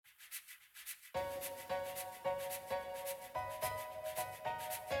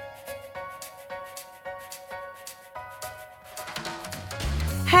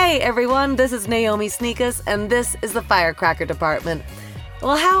Hey everyone, this is Naomi Sneakus, and this is the Firecracker Department.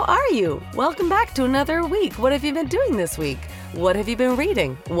 Well, how are you? Welcome back to another week. What have you been doing this week? What have you been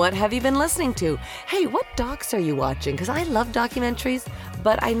reading? What have you been listening to? Hey, what docs are you watching? Because I love documentaries,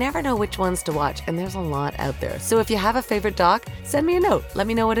 but I never know which ones to watch, and there's a lot out there. So if you have a favorite doc, send me a note. Let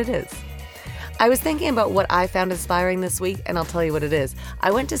me know what it is. I was thinking about what I found inspiring this week, and I'll tell you what it is.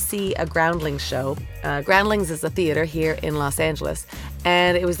 I went to see a Groundlings show. Groundlings is a theater here in Los Angeles,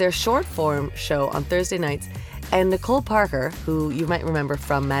 and it was their short form show on Thursday nights. And Nicole Parker, who you might remember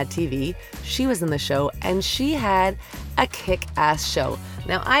from Mad TV, she was in the show, and she had a kick-ass show.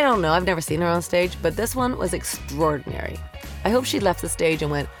 Now, I don't know, I've never seen her on stage, but this one was extraordinary. I hope she left the stage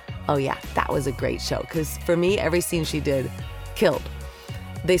and went, oh yeah, that was a great show, because for me, every scene she did killed.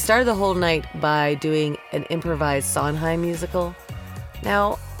 They started the whole night by doing an improvised Sondheim musical.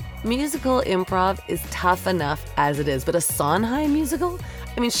 Now, musical improv is tough enough as it is, but a Sondheim musical?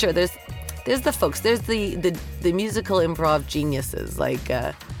 I mean, sure, there's the folks, there's the musical improv geniuses like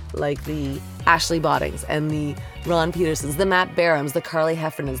the Ashley Bottings and the Ron Petersons, the Matt Barhams, the Carly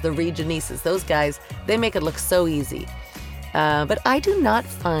Heffernans, the Reed Janices. Those guys, they make it look so easy. But I do not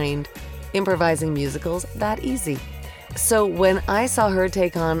find improvising musicals that easy. So when I saw her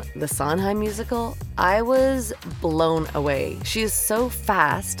take on the Sondheim musical, I was blown away. She is so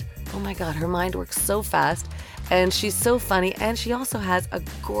fast. Oh my God, her mind works so fast. And she's so funny, and she also has a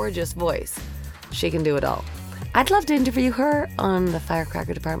gorgeous voice. She can do it all. I'd love to interview her on the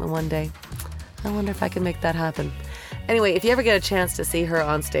Firecracker Department one day. I wonder if I can make that happen. Anyway, if you ever get a chance to see her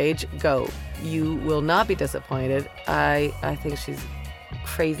on stage, go. You will not be disappointed. I think she's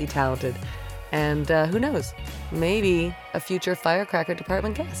crazy talented. And who knows? Maybe a future Firecracker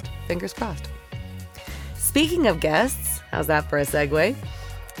Department guest. Fingers crossed. Speaking of guests, how's that for a segue?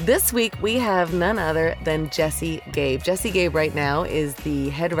 This week we have none other than Jessie Gabe. Jessie Gabe right now is the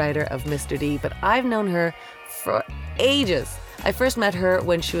head writer of Mr. D, but I've known her for ages. I first met her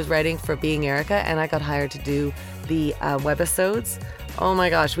when she was writing for Being Erica, and I got hired to do the webisodes. Oh my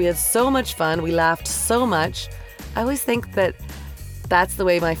gosh, we had so much fun. We laughed so much. I always think that that's the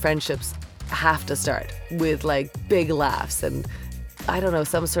way my friendships have to start, with like big laughs and, I don't know,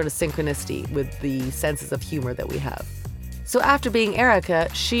 some sort of synchronicity with the senses of humor that we have. So after Being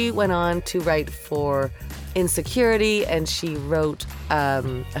Erica, she went on to write for Insecurity, and she wrote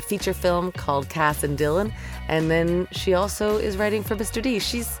a feature film called Cass and Dylan, and then she also is writing for Mr. D.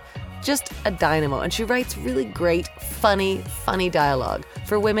 She's just a dynamo, and she writes really great, funny dialogue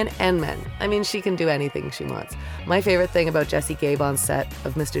for women and men. I mean, she can do anything she wants. My favorite thing about Jessie Gabe on set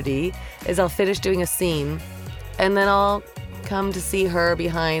of Mr. D is I'll finish doing a scene, and then I'll come to see her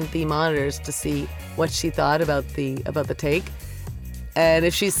behind the monitors to see what she thought about the take. And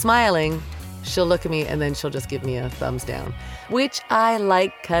if she's smiling, she'll look at me and then she'll just give me a thumbs down, which I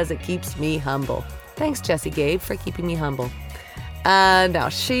like because it keeps me humble. Thanks, Jessie Gabe, for keeping me humble. Now,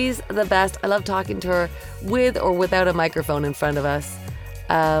 she's the best. I love talking to her with or without a microphone in front of us.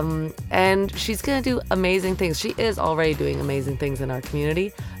 And she's going to do amazing things. She is already doing amazing things in our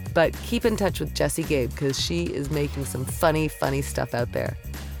community, but keep in touch with Jessie Gabe because she is making some funny stuff out there.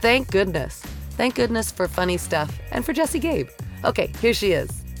 Thank goodness. Thank goodness for funny stuff and for Jessie Gabe. Okay, here she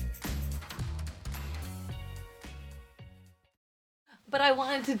is. But I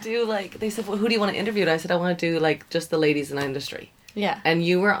wanted to do they said, well, who do you want to interview? And I said, I want to do just the ladies in the industry. Yeah. And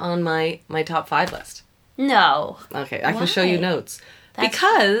you were on my top 5 list. No. Okay, I can show you notes. That's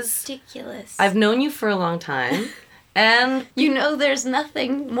because ridiculous. I've known you for a long time, and there's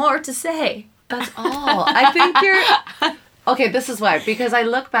nothing more to say. That's all. I think you're... Okay, this is why. Because I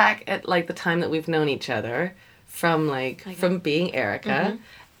look back at the time that we've known each other from from Being Erica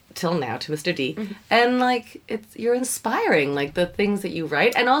till now to Mr. D, and you're inspiring, the things that you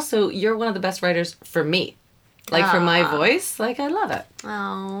write, and also you're one of the best writers for me. For my voice, I love it.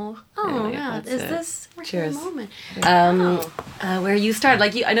 Oh, Anyway, yeah. that's Is it. this Cheers. a moment? Where you started,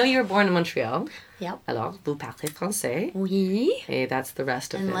 I know you were born in Montreal. Yep. Alors, vous parlez français. Oui. Et that's the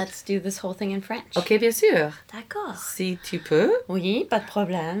rest of it. And let's do this whole thing in French. Ok, bien sûr. D'accord. Si tu peux. Oui, pas de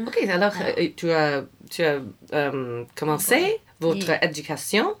problème. Ok, alors tu as commencé votre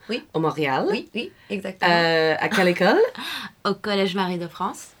éducation au Montréal. Oui, exactement. À quelle école? Au Collège Marie de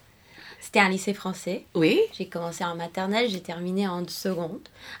France. C'était un lycée français. Oui. J'ai commencé en maternelle, j'ai terminé en seconde.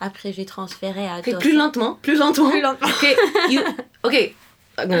 Après, j'ai transféré à... Okay, plus lentement. Okay,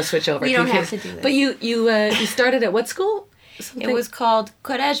 I'm going to switch over. We don't have to do this. But you started at what school? Something? It was called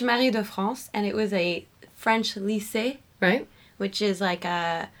Collège Marie de France, and it was a French lycée. Right. Which is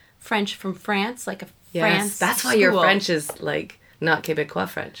a French from France, France That's why school. your French is Not Québécois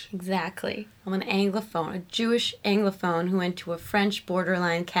French. Exactly. I'm an Anglophone, a Jewish Anglophone who went to a French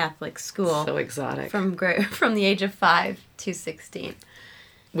borderline Catholic school. So exotic. From the age of 5 to 16.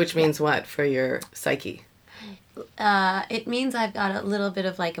 Which means what for your psyche? It means I've got a little bit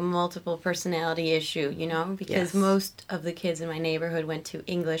of like a multiple personality issue, you know, because most of the kids in my neighborhood went to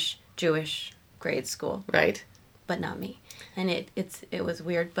English Jewish grade school. Right. But not me. And it was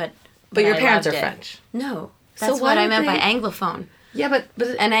weird, but your I parents are loved it. French. No. That's So what why I meant did by they- Anglophone. Yeah, but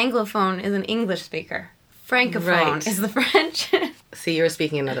An Anglophone is an English speaker. Francophone Right. is the French. see, you're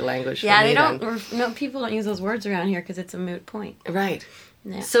speaking another language. Yeah, for me they don't. then. No, people don't use those words around here because it's a moot point. Right.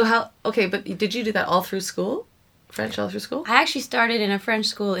 Yeah. So how? Okay, but did you do that all through school? French all through school? I actually started in a French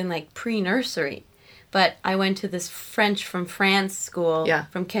school in like pre-nursery, but I went to this French from France school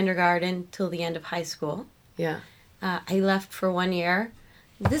from kindergarten till the end of high school. Yeah. I left for 1 year.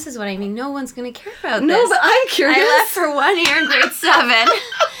 This is what I mean. No one's going to care about No, this. but I'm curious. I left for 1 year in grade 7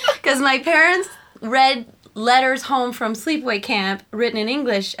 because my parents read letters home from sleepaway camp written in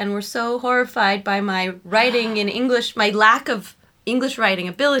English and were so horrified by my writing in English, my lack of English writing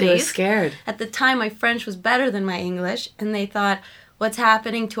abilities. They were scared. At the time, my French was better than my English, and they thought, what's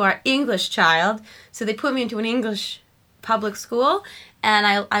happening to our English child? So they put me into an English public school,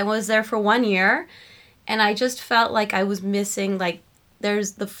 and I was there for 1 year, and I just felt like I was missing, like,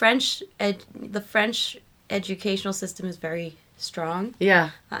 there's the French educational system is very strong. Yeah.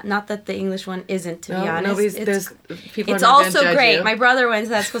 Not that the English one isn't, to be honest. People It's are not gonna also judge great. you. My brother went to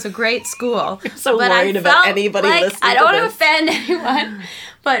that school. It's a great school. So but worried I about felt anybody like, listening I don't to want to this. offend anyone,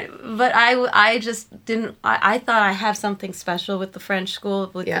 but I just didn't. I thought I have something special with the French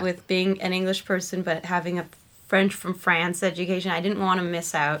school, with being an English person, but having a French from France education. I didn't want to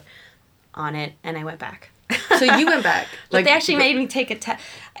miss out on it, and I went back. So you went back. But they actually made me take a test.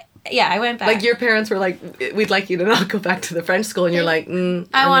 Yeah, I went back. Like your parents were like, we'd like you to not go back to the French school, and you're like,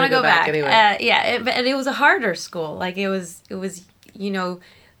 I want to go back anyway. But it was a harder school. Like it was, you know,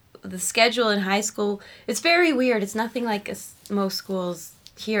 the schedule in high school. It's very weird. It's nothing like most schools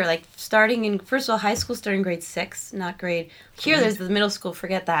here. Like starting in, first of all, high school starting grade 6, not grade. Here, there's the middle school.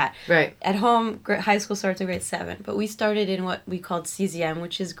 Forget that. Right. At home, high school starts in grade 7, but we started in what we called CZM,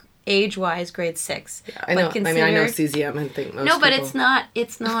 which is age-wise grade 6. Yeah, I know. I know CZM. I think most. No, but people...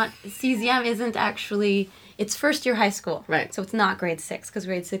 it's not. CZM isn't actually. It's first year high school. Right. So it's not grade 6 because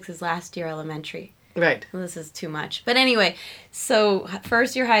grade 6 is last year elementary. Right. Well, this is too much. But anyway, so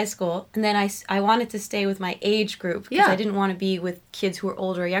first year high school, and then I wanted to stay with my age group because I didn't want to be with kids who were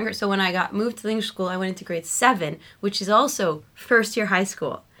older or younger. So when I got moved to the English school, I went into grade 7, which is also first year high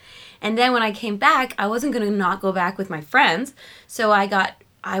school. And then when I came back, I wasn't going to not go back with my friends. So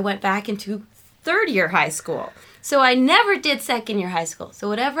I went back into third year high school. So I never did second year high school. So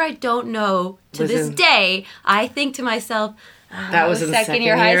whatever I don't know to this day, I think to myself, that was in second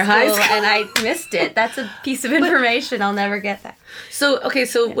year high school and I missed it. That's a piece of information. I'll never get that. So, okay,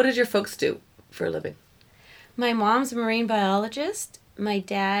 so what did your folks do for a living? My mom's a marine biologist. My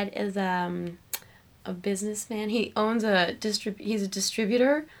dad is a businessman. He owns he's a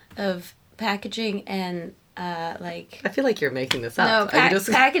distributor of packaging and I feel like you're making this up. No,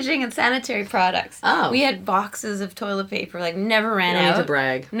 packaging and sanitary products. Oh. We had boxes of toilet paper, like never ran out. You don't need to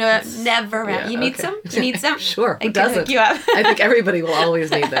brag. No, never ran out. You need some? You need some? Sure, who I can hook doesn't? you up. I think everybody will always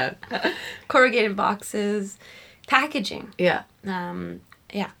need that. Corrugated boxes, packaging. Yeah.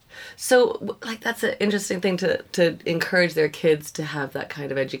 Yeah. So, like, that's an interesting thing to encourage their kids to have that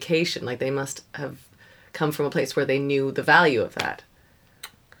kind of education. Like, they must have come from a place where they knew the value of that.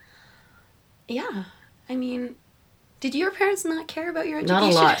 Yeah. I mean, did your parents not care about your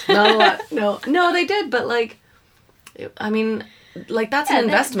education? Not a lot. No, they did, but like, I mean, like that's an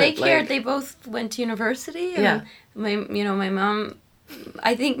investment. They cared. Like, They both went to university. And yeah. My mom.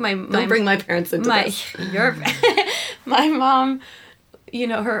 I think Don't bring my parents into this. My mom. You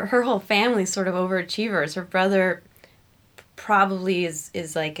know, her whole family's sort of overachievers. Her brother probably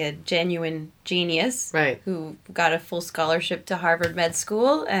is like a genuine genius. Right. Who got a full scholarship to Harvard Med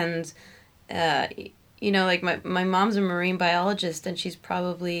School and. You know, like my mom's a marine biologist, and she's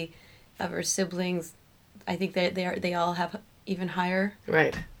probably, of her siblings, I think they all have even higher.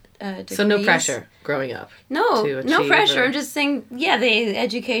 Right. Degrees. So no pressure growing up. No pressure. I'm just saying, the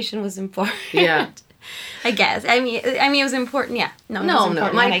education was important. Yeah. I guess. I mean, it was important. Yeah. No.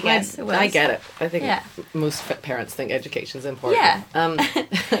 I guess it was. I get it. I think most parents think education's important. Yeah.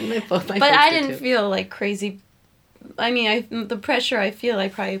 But I didn't feel like crazy. I mean, the pressure I feel I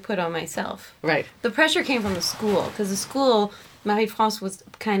probably put on myself. Right. The pressure came from the school, because the school Marie-France was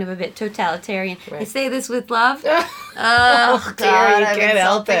kind of a bit totalitarian. I say this with love. Oh, dear, God, you I'm can't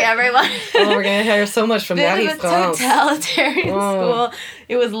help it. everyone. Oh, we're going to hear so much from Marie-France. Totalitarian school.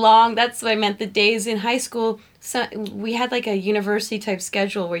 It was long. That's what I meant. The days in high school, so we had like a university type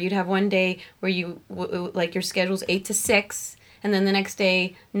schedule where you'd have one day where you, like your schedule's 8 to 6, and then the next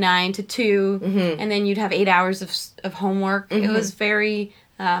day 9 to 2, and then you'd have 8 hours of homework. It was very,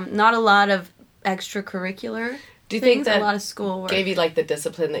 not a lot of extracurricular. Do you think that a lot of schoolwork gave you like the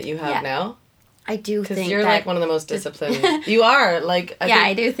discipline that you have now? I do think because you're like one of the most disciplined. You are like.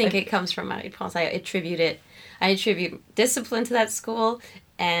 I do think it comes from Marie-France. I attribute discipline to that school,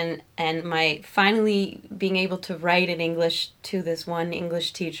 and my finally being able to write in English to this one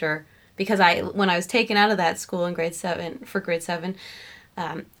English teacher, because when I was taken out of that school in grade 7,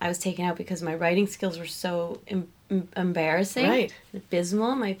 I was taken out because my writing skills were so embarrassing, right,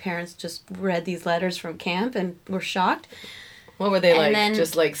 abysmal. My parents just read these letters from camp and were shocked. What were they like? Then,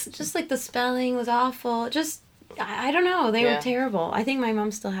 just like the spelling was awful. Just I don't know. They were terrible. I think my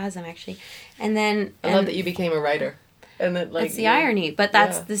mom still has them actually. And then I love that you became a writer. And that that's the irony. But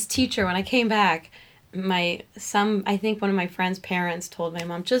that's this teacher. When I came back, I think one of my friend's parents told my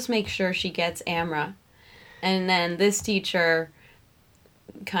mom, just make sure she gets AMRA. And then this teacher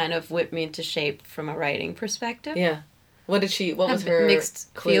kind of whipped me into shape from a writing perspective. Yeah. What was her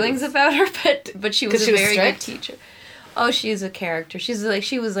mixed feelings about her, but she was a very good teacher. Oh, she's a character. She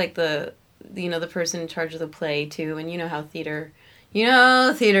was like the person in charge of the play too, and you know how theater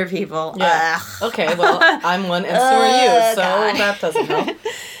people. Yeah. Okay, well, I'm one and so are you, so God. That doesn't help.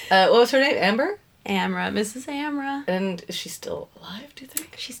 What was her name? Amber? Amra, Mrs. Amra. And is she still alive, do you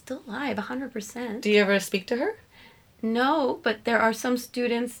think? She's still alive, 100%. Do you ever speak to her? No, but there are some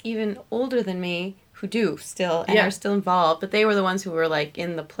students even older than me who do still and are still involved, but they were the ones who were like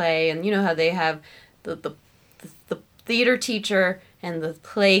in the play, and you know how they have the theater teacher and the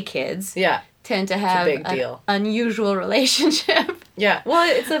play kids tend to have an unusual relationship. Yeah, well,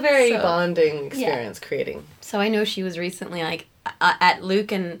 it's a very bonding experience creating. So I know she was recently like at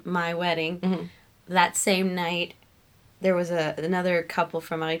Luke and my wedding, that same night, there was another couple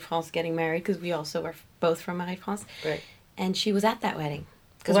from Marie-France getting married, because we also were both from Marie-France. Right. And she was at that wedding.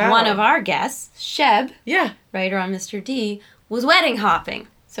 Because one of our guests, Sheb, writer on Mr. D, was wedding hopping.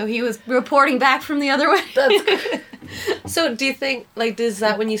 So he was reporting back from the other wedding. That's good. So do you think, like, is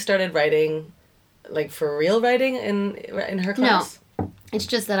that when you started writing, like, for real writing in her class? No. It's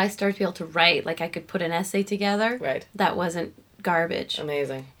just that I started to be able to write. Like, I could put an essay together. Right. That wasn't garbage.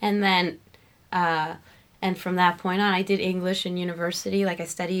 Amazing. And then... and from that point on, I did English in university. Like, I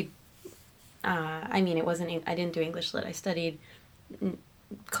studied, I didn't do English lit. I studied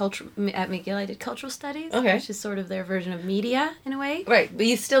at McGill. I did cultural studies, which is sort of their version of media, in a way. Right, but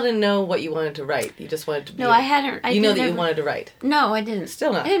you still didn't know what you wanted to write. You just wanted to be... No, I hadn't. You wanted to write. No, I didn't.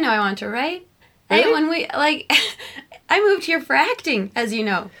 Still not. I didn't know I wanted to write. Really? When I moved here for acting, as you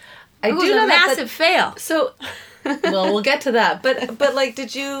know. It was a massive fail. So... Well, we'll get to that. But like,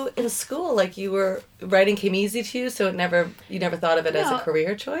 did you, in school, like, writing came easy to you, so you never thought of it as a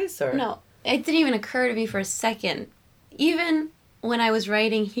career choice, or? No, it didn't even occur to me for a second. Even when I was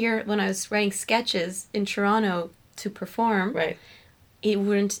writing sketches in Toronto to perform, right, it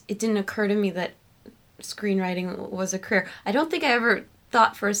didn't occur to me that screenwriting was a career. I don't think I ever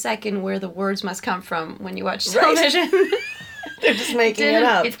thought for a second where the words must come from when you watch television. Right. They're just making it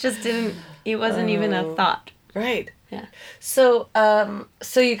up. It just didn't, it wasn't even a thought. Right. Yeah. So,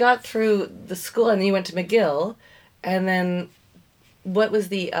 so you got through the school and then you went to McGill, and then what was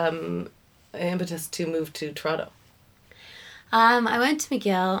the impetus to move to Toronto? I went to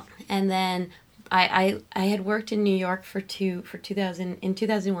McGill, and then I had worked in New York in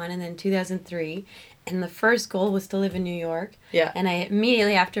 2001 and then 2003, and the first goal was to live in New York. Yeah. And I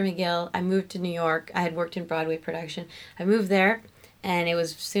immediately after McGill, I moved to New York. I had worked in Broadway production. I moved there, and it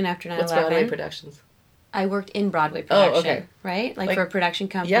was soon after 9/11. What's Broadway productions? I worked in Broadway production. Oh, okay. Right? Like for a production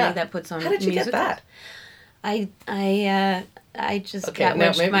company that puts on musicals. How did you get that? I just got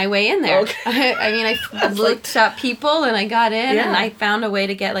my way in there. Okay. I looked up people and I got in, and I found a way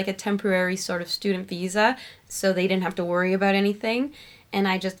to get like a temporary sort of student visa, so they didn't have to worry about anything. And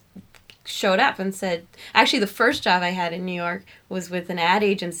I just showed up and said, actually the first job I had in New York was with an ad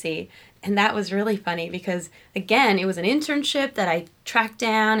agency. And that was really funny because, again, it was an internship that I tracked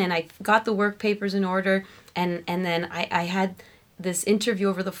down, and I got the work papers in order, and then I had this interview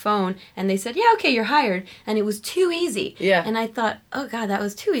over the phone, and they said, yeah, okay, you're hired. And it was too easy. Yeah. And I thought, oh, God, that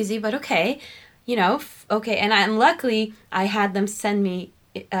was too easy, but okay. Okay. And luckily, I had them send me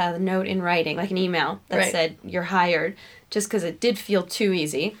a note in writing, like an email that said, you're hired, just because it did feel too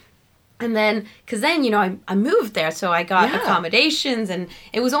easy. And then, because then, I moved there, so I got accommodations, and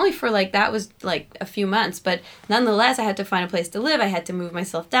it was only for, that was, a few months, but nonetheless, I had to find a place to live, I had to move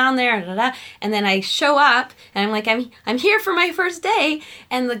myself down there, and then I show up, and I'm like, I'm here for my first day,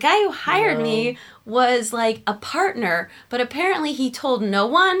 and the guy who hired me was, a partner, but apparently he told no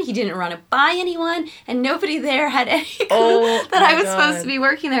one, he didn't run it by anyone, and nobody there had any clue that I was supposed to be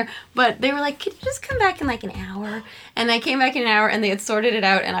working there, but they were like, could you just come back in, an hour? And I came back in an hour, and they had sorted it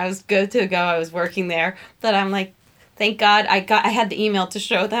out, and I was good to go, I was working there, but I'm like, thank God, I had the email to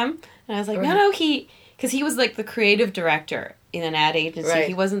show them, and I was like, no, because he was, the creative director in an ad agency,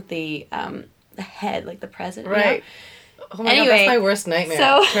 he wasn't the head, the president, right. Oh my God, that's my worst nightmare.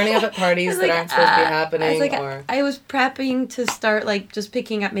 So, turning up at parties that aren't supposed to be happening. I was prepping to start, just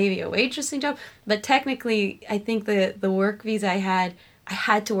picking up maybe a waitressing job. But technically, I think the work visa I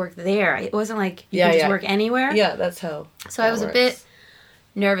had to work there. It wasn't like you could just work anywhere. Yeah, that's how. So I was a bit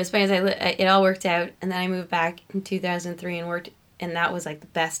nervous, but it all worked out. And then I moved back in 2003 and worked. And that was, the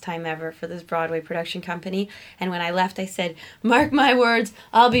best time ever for this Broadway production company. And when I left, I said, mark my words,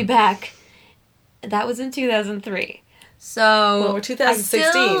 I'll be back. That was in 2003. So, we're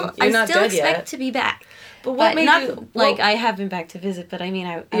 2016. You're not dead yet. I still expect to be back. But what made you... I have been back to visit, but I mean,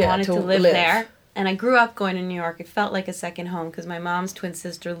 I wanted to live there. And I grew up going to New York. It felt like a second home because my mom's twin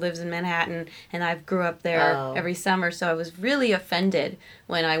sister lives in Manhattan, and I grew up there every summer. So I was really offended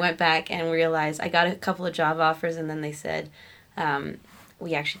when I went back and realized I got a couple of job offers, and then they said,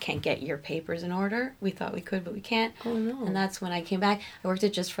 we actually can't get your papers in order. We thought we could, but we can't. Oh, no. And that's when I came back. I worked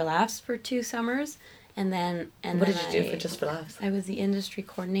at Just for Laughs for 2 summers. And then what did you do for Just for Laughs? I was the industry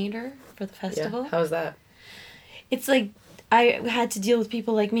coordinator for the festival. Yeah. How was that? It's I had to deal with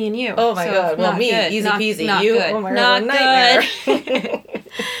people like me and you. Oh my God! Well, me, good. easy peasy. Not you, good. Oh my God, nightmare.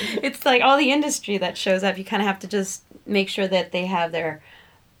 It's all the industry that shows up. You kind of have to just make sure that they have their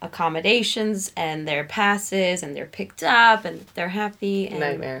accommodations and their passes and they're picked up and they're happy. And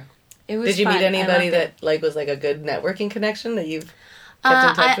nightmare. It was. Did you fun. meet anybody that was a good networking connection that you've kept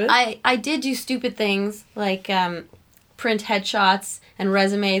in touch with? I did do stupid things like print headshots and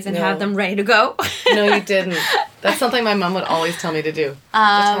resumes and have them ready to go. No, you didn't. That's something my mom would always tell me to do. Just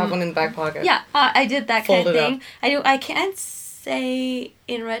have one in the back pocket. Yeah, I did that kind of thing. Up. I can't say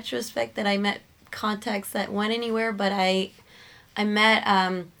in retrospect that I met contacts that went anywhere, but I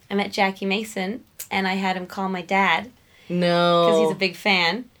met Jackie Mason and I had him call my dad. No. Because he's a big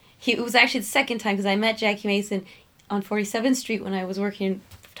fan. It was actually the second time because I met Jackie Mason on 47th Street when I was working in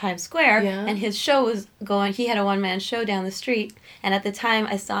Times Square, and his show was going, he had a one-man show down the street, and at the time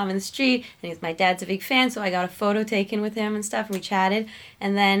I saw him in the street, and my dad's a big fan, so I got a photo taken with him and stuff, and we chatted,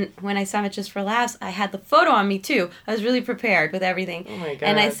 and then when I saw him at Just for Laughs, I had the photo on me too. I was really prepared with everything. Oh my God.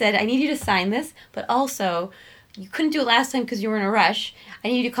 And I said, I need you to sign this, but also, you couldn't do it last time because you were in a rush. I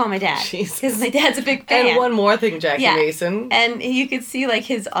need you to call my dad. Because my dad's a big fan. And one more thing, Jackie Mason. And you could see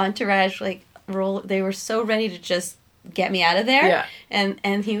his entourage, they were so ready to just get me out of there. Yeah.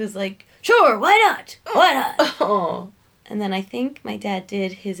 And he was like, sure, why not? Why not? Oh. And then I think my dad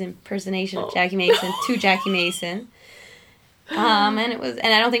did his impersonation of Jackie Mason to Jackie Mason. And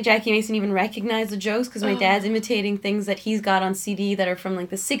I don't think Jackie Mason even recognized the jokes because my dad's imitating things that he's got on CD that are from the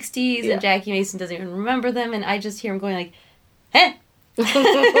 60s and Jackie Mason doesn't even remember them, and I just hear him going eh.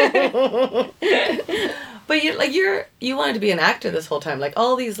 But you wanted to be an actor this whole time,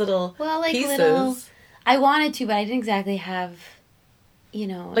 all these little pieces. I wanted to, but I didn't exactly have, it's you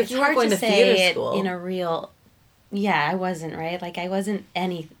weren't hard going to say theater it school. in a real, I wasn't, right? I wasn't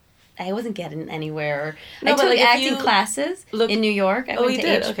getting anywhere. No, I took acting classes in New York. I went to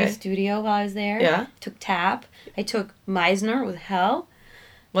HB Studio while I was there. Yeah. Took tap. I took Meisner with Hell.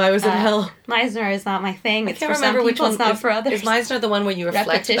 Why was it Hell? Meisner is not my thing. I It's can't for remember some which people, one. it's not for others. Is Meisner the one where you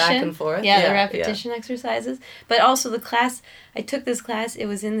reflect back and forth? Yeah, the repetition exercises. But also the class, I took this class, it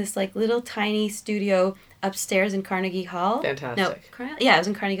was in this little tiny studio upstairs in Carnegie Hall. Fantastic. No, it was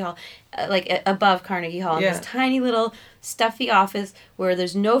in Carnegie Hall, above Carnegie Hall. In this tiny little stuffy office where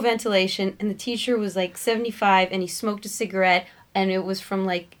there's no ventilation, and the teacher was 75 and he smoked a cigarette, and it was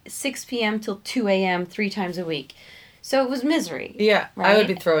from 6 p.m. till 2 a.m. 3 times a week. So it was misery. Yeah, right? I would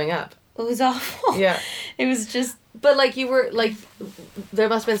be throwing up. It was awful. Yeah. It was just... But, you were, there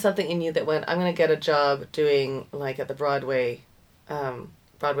must have been something in you that went, I'm going to get a job doing, at the Broadway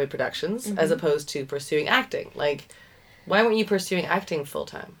productions, as opposed to pursuing acting. Why weren't you pursuing acting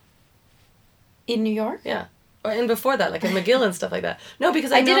full-time? In New York? Yeah. And before that, at McGill and stuff like that. No,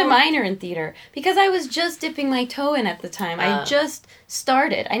 because I did a minor in theater. Because I was just dipping my toe in at the time. I just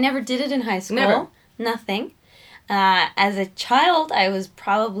started. I never did it in high school. Never. Nothing. As a child, I was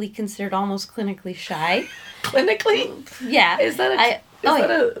probably considered almost clinically shy. Clinically? Yeah. Is that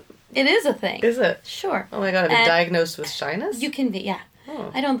a It is a thing. Is it? Sure. Oh my God, I've been diagnosed with shyness? You can be, yeah.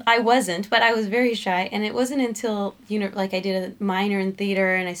 Oh. I wasn't, but I was very shy, and it wasn't until, like, I did a minor in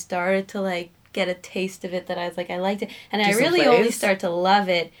theater, and I started to, like, get a taste of it that I was like, I liked it. And I really only started to love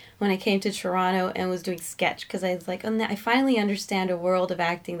it when I came to Toronto and was doing sketch, because I was like, oh, I finally understand a world of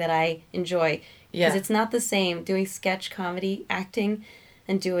acting that I enjoy. Because it's not the same doing sketch comedy acting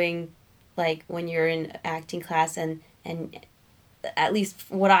and doing, like, when you're in acting class, and at least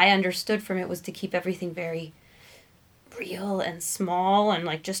what I understood from it was to keep everything very real and small and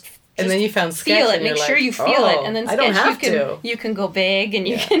like just and then you found sketch feel it, and make you're sure like, you feel it, and then sketch, I don't have you can go big and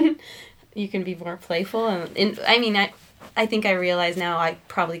you can be more playful, and I mean I think I realize now I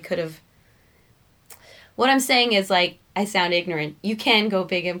probably could have. What I'm saying is, like, I sound ignorant. You can go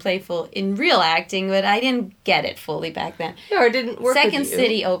big and playful in real acting, but I didn't get it fully back then. Yeah, or it didn't work Second with you.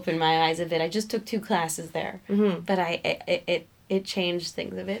 City opened my eyes a bit. I just took 2 classes there. Mm-hmm. But it changed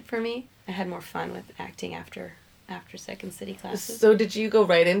things a bit for me. I had more fun with acting after Second City classes. So did you go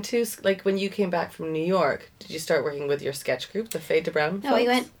right into, like, when you came back from New York, did you start working with your sketch group, the Fade to Brown No, folks? we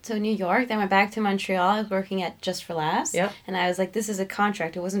went to New York, then went back to Montreal. I was working at Just for Laughs. Yeah. And I was like, this is a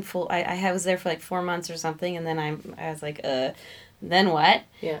contract. It wasn't full. I was there for like 4 months or something, and then I was like, then what?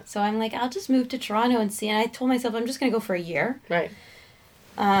 Yeah. So I'm like, I'll just move to Toronto and see. And I told myself I'm just going to go for a year. Right.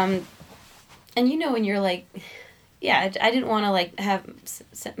 And when you're like... Yeah, I didn't want to, like, have,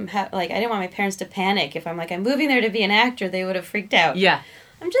 like, I didn't want my parents to panic. If I'm like, I'm moving there to be an actor, they would have freaked out. Yeah.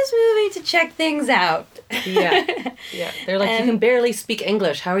 I'm just moving to check things out. Yeah. Yeah. They're like, you can barely speak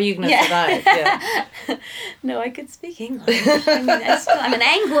English. How are you going to survive? Yeah. No, I could speak English. I mean, I'm an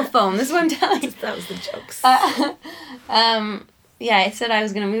Anglophone. This is what I'm telling you. That was the jokes. Yeah, I said I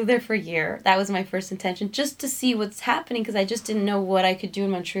was going to move there for a year. That was my first intention, just to see what's happening, because I just didn't know what I could do in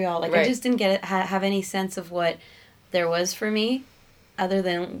Montreal. Like, I just didn't have any sense of what there was for me, other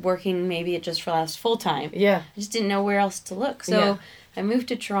than working maybe at Just for Laughs full time. Yeah. I just didn't know where else to look. So I moved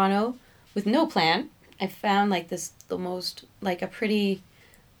to Toronto with no plan. I found like the most, like, a pretty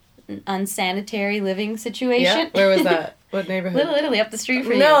unsanitary living situation. Yeah. Where was that? What neighborhood? Little Italy, up the street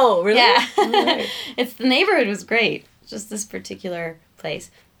from you. No, really? Yeah. Right. The neighborhood was great. Just this particular place.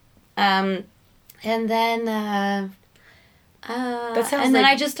 And then that sounds and then like...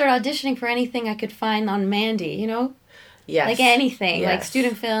 I just started auditioning for anything I could find on Mandy, you know? Yes. Like anything, Yes. like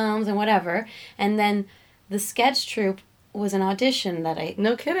student films and whatever. And then the sketch troupe was an audition that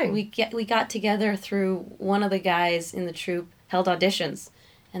No kidding. we got together through one of the guys in the troupe held auditions.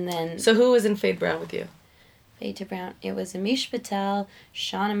 And then... So who was in Fade Brown with you? Fade to Brown. It was Amish Patel,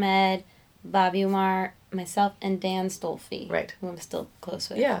 Sean Ahmed, Bobby Umar, myself, and Dan Stolfi. Right. Who I'm still close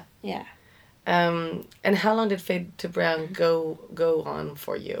with. Yeah. Yeah. And how long did Fade to Brown go on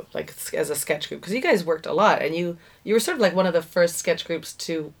for you, like, as a sketch group? Because you guys worked a lot, and you were sort of like one of the first sketch groups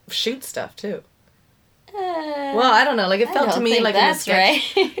to shoot stuff too. Well, I don't know. Like, it felt to me like in the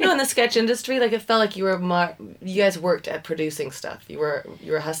sketch, right. in the sketch industry, like, it felt like you were you guys worked at producing stuff. You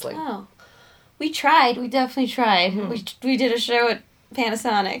were hustling. Oh, we tried. We definitely tried. Mm-hmm. We did a show at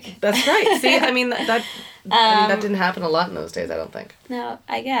Panasonic. That's right. See, I mean that didn't happen a lot in those days, I don't think. No,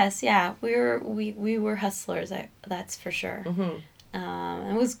 I guess, yeah. We were hustlers. That's for sure.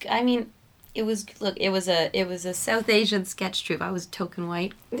 Mm-hmm. It was a South Asian sketch troupe. I was a token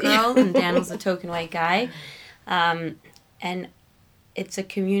white girl, and Dan was a token white guy, and it's a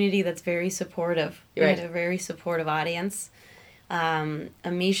community that's very supportive. We Right. had a very supportive audience.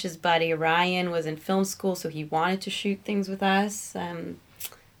 Amish's buddy Ryan was in film school, so he wanted to shoot things with us.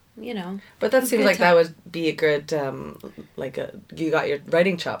 But that seems like that would be a good, you got your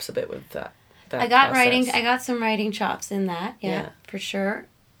writing chops a bit with that. I got process. I got some writing chops in that, Yeah. for sure.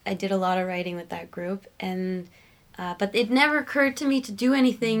 I did a lot of writing with that group, and but it never occurred to me to do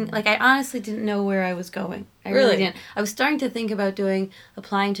anything. Like, I honestly didn't know where I was going. I really didn't. I was starting to think about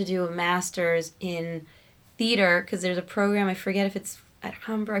applying to do a master's in theater, because there's a program, I forget if it's at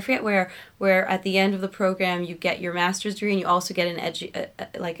Humber, I forget where at the end of the program you get your master's degree, and you also get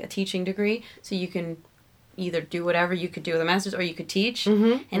a teaching degree, so you can either do whatever you could do with a master's, or you could teach.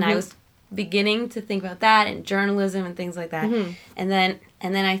 And I was beginning to think about that, and journalism and things like that. And then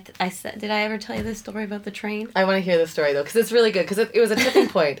I said, did I ever tell you this story about the train? I want to hear the story though, because it's really good, because it was a tipping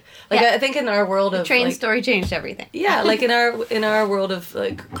point. Like, I think in our world The of train like, story changed everything. Yeah, like in our world of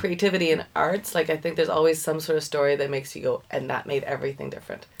like creativity and arts, like I think there's always some sort of story that makes you go, and that made everything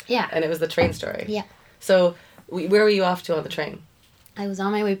different. Yeah. And it was the train story. Yeah. So where were you off to on the train? I was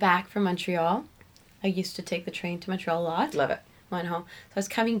on my way back from Montreal. I used to take the train to Montreal a lot. Love it. Went home. So I was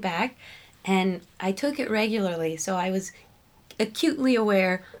coming back, and I took it regularly. So I was acutely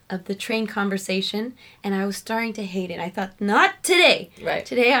aware of the train conversation, and I was starting to hate it. I thought, not today. Right.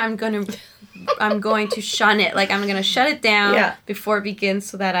 Today I'm going to shun it. Like, I'm going to shut it down before it begins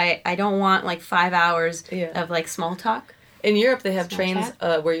so that I don't want, like, 5 hours of, like, small talk. In Europe, they have trains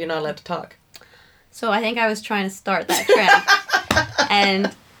where you're not allowed to talk. So I think I was trying to start that trend.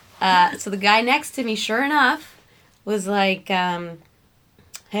 And so the guy next to me, sure enough, was like,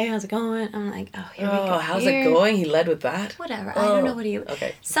 hey, how's it going? I'm like, oh, here we go. How's it going? He led with that? Whatever. I don't know what he...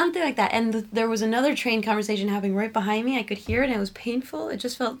 Okay. Something like that. And there was another train conversation happening right behind me. I could hear it, and it was painful. It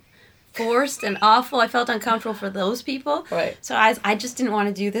just felt forced and awful. I felt uncomfortable for those people. Right. So I just didn't want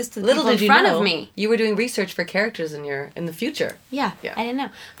to do this to the people in front of me. You were doing research for characters in the future. Yeah. I didn't know.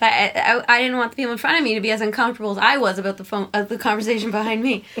 But I didn't want the people in front of me to be as uncomfortable as I was about the conversation behind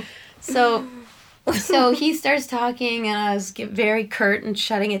me. So he starts talking, and I was very curt and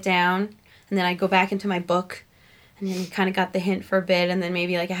shutting it down. And then I go back into my book, and then he kind of got the hint for a bit. And then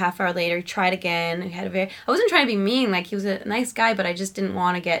maybe like a half hour later, he tried again. And I wasn't trying to be mean. Like, he was a nice guy, but I just didn't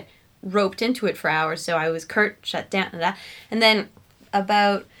want to get roped into it for hours. So I was curt, shut down. And then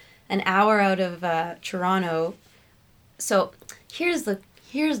about an hour out of Toronto. So here's the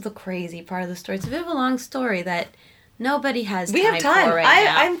crazy part of the story. It's a bit of a long story that nobody has time for right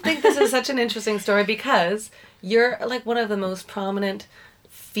now. I think this is such an interesting story because you're like one of the most prominent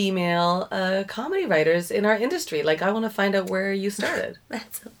female comedy writers in our industry. Like, I want to find out where you started.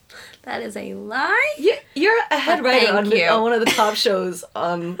 That is a lie. You're a head writer on one of the top shows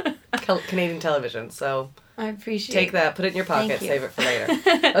on Canadian television. So I appreciate take that, put it in your pocket, save it for later.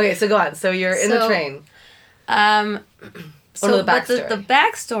 Okay, so go on. So you're in the train. So the backstory. The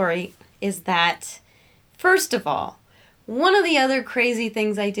backstory is that, first of all, one of the other crazy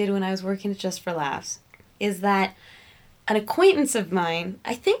things I did when I was working at Just for Laughs is that an acquaintance of mine,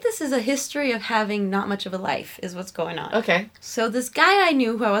 I think this is a history of having not much of a life, is what's going on. Okay. So this guy I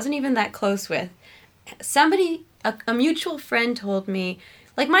knew who I wasn't even that close with, a mutual friend told me,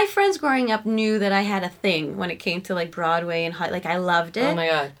 like, my friends growing up knew that I had a thing when it came to, like, Broadway and like, I loved it. Oh my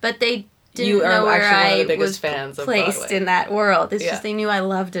God. But they didn't know where I was fans of placed Broadway. In that world. It's just they knew I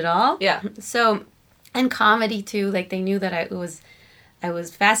loved it all. Yeah. So, and comedy too. Like, they knew that I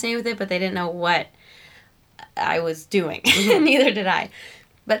was fascinated with it, but they didn't know what I was doing. Neither did I.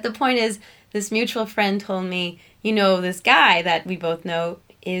 But the point is, this mutual friend told me, this guy that we both know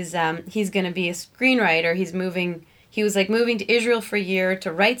is he's going to be a screenwriter. He was like moving to Israel for a year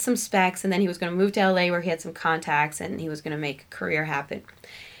to write some specs, and then he was going to move to LA where he had some contacts, and he was going to make a career happen.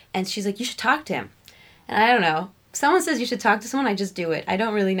 And she's like, you should talk to him. And I don't know. If someone says you should talk to someone, I just do it. I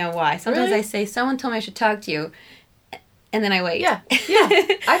don't really know why. Sometimes I say, someone told me I should talk to you, and then I wait. Yeah.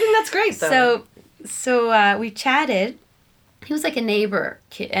 I think that's great, though. So we chatted. He was like a neighbor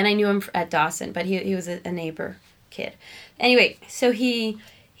kid, and I knew him at Dawson, but he was a neighbor kid. Anyway, so he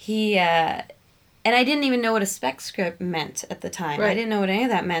and I didn't even know what a spec script meant at the time. Right. I didn't know what any of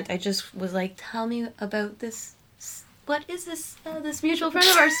that meant. I just was like, tell me about this. What is this this mutual friend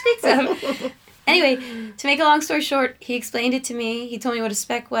of ours speaks of? Anyway, to make a long story short, he explained it to me. He told me what a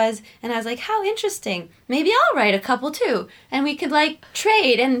spec was, and I was like, how interesting. Maybe I'll write a couple too, and we could like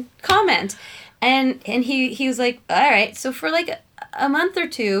trade and comment. And he was like, all right. So for like a month or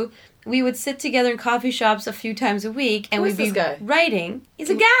two, we would sit together in coffee shops a few times a week, and we'd be writing. He's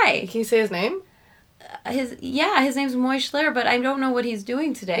a guy. Can you say his name? His name's Moy Schler, but I don't know what he's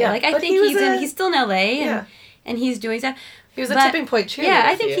doing today. Yeah, like, I think he's still in LA, and he's doing stuff. He was a tipping point cheerleader. Yeah,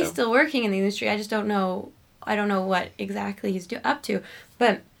 I think he's still working in the industry. I just don't know. I don't know what exactly he's up to.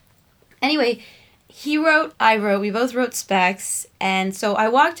 But anyway, he wrote, I wrote, we both wrote specs, and so I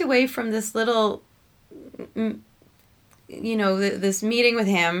walked away from this little, this meeting with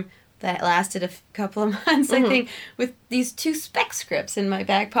him that lasted a couple of months, I think, with these 2 spec scripts in my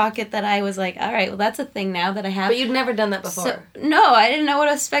back pocket that I was like, all right, well, that's a thing now that I have. But you'd never done that before. So, no, I didn't know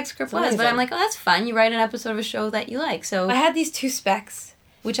what a spec script was, but I'm like, oh, that's fun. You write an episode of a show that you like. So I had these 2 specs,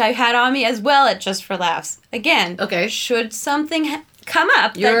 which I had on me as well at Just for Laughs. Again, should something come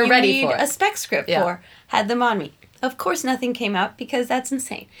up that you need a spec script for, had them on me. Of course, nothing came up because that's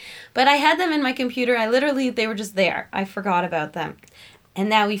insane. But I had them in my computer. They were just there. I forgot about them. And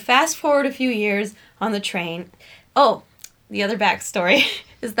now we fast forward a few years on the train. Oh, the other backstory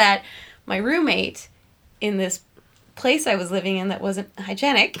is that my roommate in this place I was living in that wasn't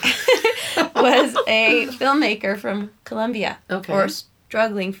hygienic was a filmmaker from Colombia. Okay. Or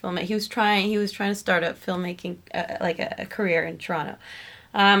struggling filmmaker. He was trying to start a filmmaking, like a career in Toronto.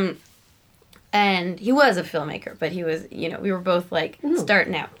 And he was a filmmaker, but he was, we were both like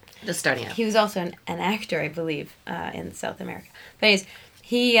starting out. Just starting out. He was also an actor, I believe, in South America. But anyways,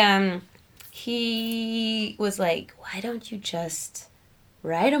 he was like, why don't you just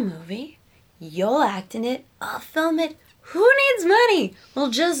write a movie? You'll act in it. I'll film it. Who needs money?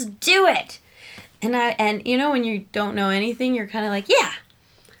 We'll just do it. And you know, when you don't know anything, you're kind of like, yeah.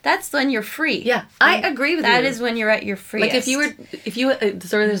 That's when you're free. Yeah, I agree with you. That is when you're at your freest. Like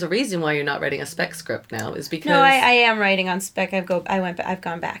so there's a reason why you're not writing a spec script now, is because... No, I am writing on spec. I've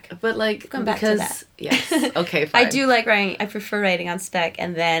gone back. But like, gone back to that. Yes, okay, fine. I do like writing, I prefer writing on spec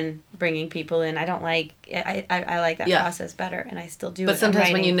and then bringing people in. I don't like, I like that process better, and I still do it. But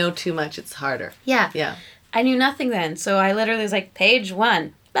sometimes when you know too much, it's harder. Yeah. Yeah. I knew nothing then, so I literally was like, page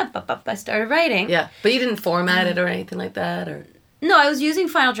 1. I started writing. Yeah, but you didn't format it or anything like that, or... No, I was using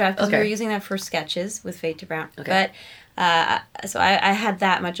Final Draft because we were using that for sketches with Fade to Brown. Okay. But, so I had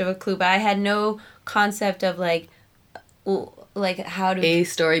that much of a clue, but I had no concept of, like how to... A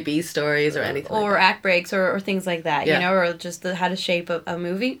story, B stories, or anything or like that. act breaks, or things like that, you know, or just how to shape a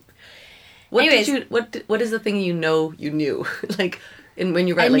movie. What is the thing you knew? Like, when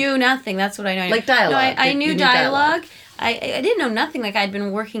you write, I knew nothing, that's what I know. Like dialogue. No, I knew dialogue. I didn't know nothing. Like, I'd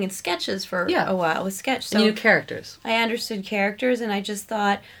been working in sketches for a while with sketch. So you knew characters. I understood characters, and I just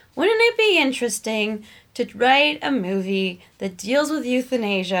thought, wouldn't it be interesting to write a movie that deals with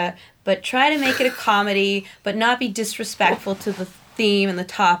euthanasia, but try to make it a comedy, but not be disrespectful to the theme and the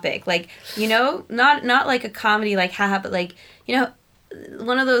topic? Like, you know, not like a comedy, like, haha, but like, you know,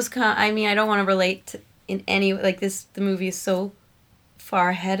 one of those, I mean, I don't want to relate to in any, like, the movie is so far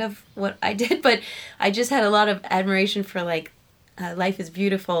ahead of what I did, but I just had a lot of admiration for, like, Life is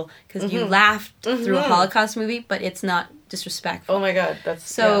Beautiful, because you laughed through a Holocaust movie, but it's not disrespectful. Oh my God, that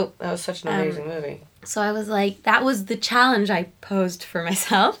was such an amazing movie. So I was like, that was the challenge I posed for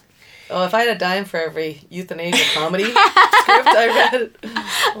myself. Oh, if I had a dime for every euthanasia comedy script I read.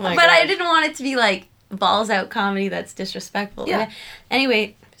 Oh my But God. I didn't want it to be like balls out comedy that's disrespectful. Yeah.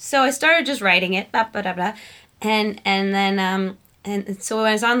 Anyway, so I started just writing it, and then and so when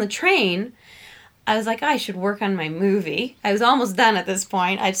I was on the train, I was like, I should work on my movie. I was almost done at this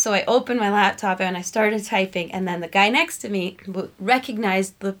point. So I opened my laptop and I started typing, and then the guy next to me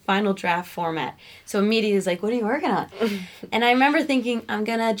recognized the Final Draft format. So immediately he was like, what are you working on? And I remember thinking, we're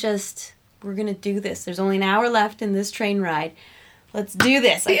going to do this. There's only an hour left in this train ride. Let's do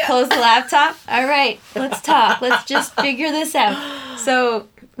this. I closed the laptop. All right, let's talk. Let's just figure this out. So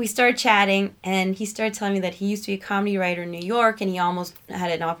we started chatting, and he started telling me that he used to be a comedy writer in New York, and he almost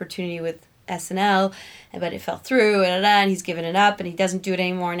had an opportunity with SNL, but it fell through, and he's given it up, and he doesn't do it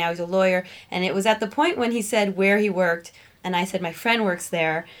anymore. Now he's a lawyer. And it was at the point when he said where he worked, and I said, my friend works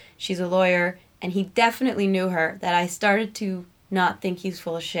there. She's a lawyer, and he definitely knew her, that I started to not think he's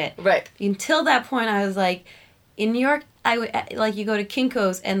full of shit. Right. Until that point, I was like, in New York, I would, like, you go to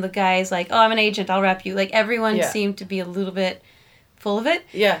Kinko's, and the guy's like, oh, I'm an agent, I'll rep you. Like, everyone seemed to be a little bit full of it.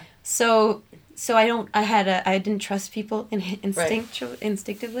 Yeah. So I didn't trust people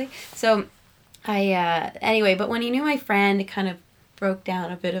instinctively. So anyway, but when he knew my friend, it kind of broke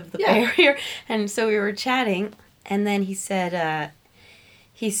down a bit of the barrier. And so we were chatting, and then he said,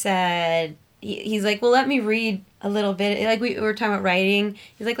 he's like, well, let me read a little bit. Like, we were talking about writing.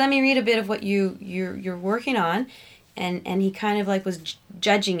 He's like, let me read a bit of what you're working on. And he kind of, like, was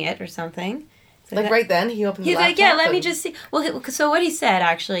judging it or something. So like, right then, he opened the laptop? He's like, yeah, let me just see. Well, so what he said,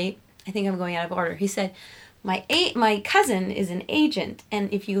 actually, I think I'm going out of order. He said, my cousin is an agent,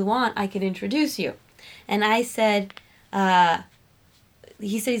 and if you want, I could introduce you. And I said,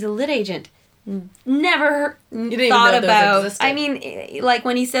 he said he's a lit agent. Never thought about. I mean, like,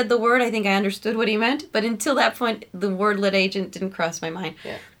 when he said the word, I think I understood what he meant. But until that point, the word lit agent didn't cross my mind.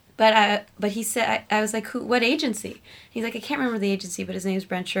 Yeah. But he said, I was like, what agency? He's like, I can't remember the agency, but his name's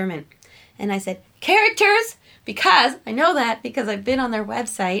Brent Sherman. And I said, characters, because I know that because I've been on their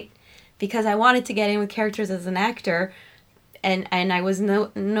website, because I wanted to get in with characters as an actor, and I was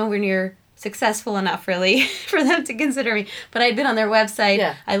nowhere near successful enough, really, for them to consider me. But I'd been on their website.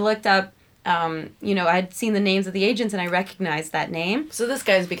 Yeah. I looked up, I'd seen the names of the agents, and I recognized that name. So this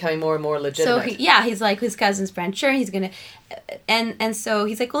guy's becoming more and more legitimate. So he's like, his cousin's Brent Sherman. He's gonna, and so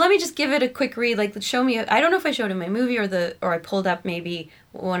he's like, well, let me just give it a quick read. Like, show me. I don't know if I showed him my movie or I pulled up maybe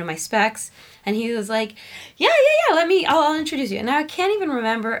one of my specs, and he was like, yeah. I'll introduce you. And now I can't even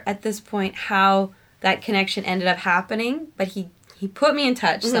remember at this point how that connection ended up happening, but he put me in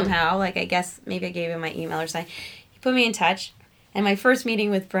touch somehow. Like, I guess maybe I gave him my email or something. He put me in touch, and my first meeting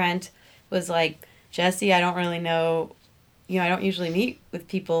with Brent was like, Jesse, I don't really know, I don't usually meet with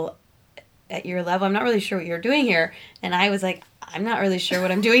people at your level. I'm not really sure what you're doing here. And I was like, I'm not really sure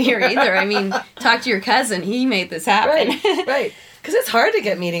what I'm doing here either. I mean, talk to your cousin. He made this happen. Right. Because it's hard to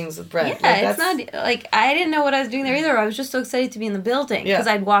get meetings with Brent. Yeah, it's not, like, I didn't know what I was doing there either. I was just so excited to be in the building. Yeah. Because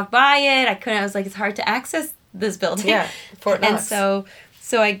I'd walk by it. I was like, it's hard to access this building. Yeah, Fort Knox. And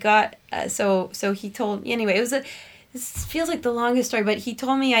so I got, so he told me, anyway, this feels like the longest story, but he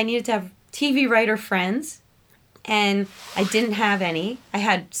told me I needed to have TV writer friends. And I didn't have any. I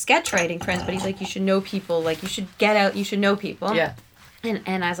had sketch writing friends, but he's like, you should know people. Like, you should get out. You should know people. Yeah.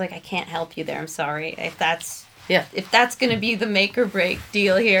 And I was like, I can't help you there. I'm sorry. If that's going to be the make or break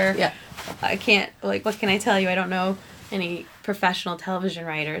deal here, yeah, I can't. Like, what can I tell you? I don't know any professional television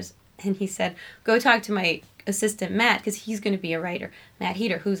writers. And he said, go talk to my assistant Matt, because he's going to be a writer. Matt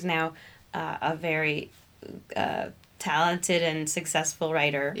Heater, who's now a very talented and successful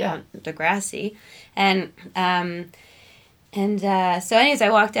writer on Degrassi. And so anyways, I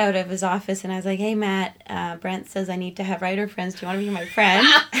walked out of his office and I was like, hey, Matt, Brent says I need to have writer friends. Do you want to be my friend?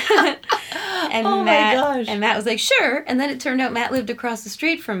 And oh my gosh. And Matt was like, sure. And then it turned out Matt lived across the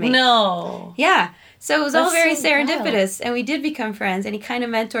street from me. No. Yeah. So it was all very so serendipitous. And we did become friends. And he kind of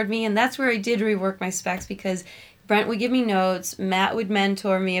mentored me. And that's where I did rework my specs, because Brent would give me notes. Matt would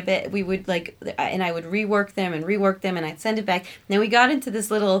mentor me a bit. We would and I would rework them. And I'd send it back. And then we got into this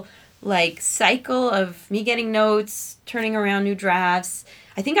little cycle of me getting notes, turning around new drafts.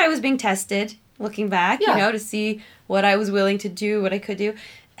 I think I was being tested, looking back, to see what I was willing to do, what I could do.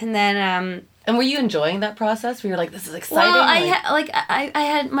 And then... and were you enjoying that process? Where you're like, this is exciting? Well,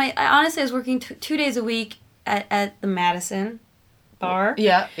 honestly, I was working 2 days a week at the Madison bar.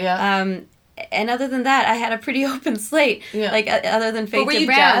 Yeah, yeah. And other than that, I had a pretty open slate. Yeah. Other than Fake But were to you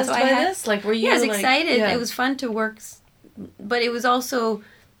Brown. jazzed by this? Were you? Yeah, I was excited. Yeah. It was fun to work, but it was also...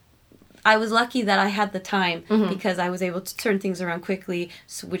 I was lucky that I had the time, because I was able to turn things around quickly,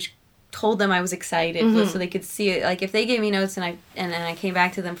 which told them I was excited, so they could see it. Like, if they gave me notes and I came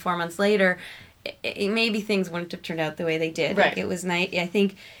back to them 4 months later, maybe things wouldn't have turned out the way they did. Right. Like, it was nice. I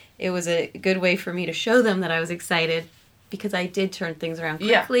think it was a good way for me to show them that I was excited, because I did turn things around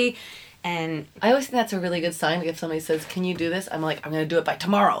quickly. Yeah. And I always think that's a really good sign. If somebody says, "Can you do this?" I'm like, "I'm going to do it by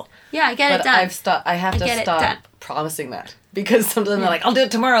tomorrow." Yeah, I get it done. I have to stop promising that, because sometimes they're like, "I'll do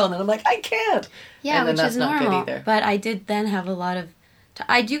it tomorrow," and then I'm like, "I can't." Yeah, and then which that's is not normal. good either. But I did then have a lot of.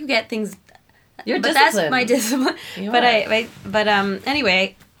 I do get things. You're but disciplined. That's my discipline. But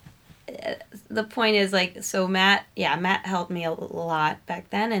anyway, the point is, so Matt helped me a lot back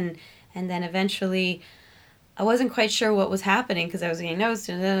then, and then eventually. I wasn't quite sure what was happening, because I was getting notes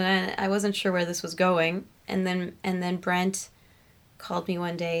and I wasn't sure where this was going. And then Brent called me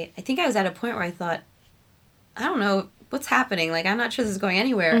one day. I think I was at a point where I thought, I don't know what's happening. I'm not sure this is going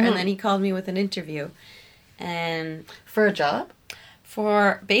anywhere. And then he called me with an interview, and for a job,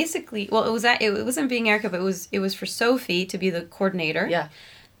 for basically, well, it wasn't Being Erica, but it was for Sophie to be the coordinator. Yeah.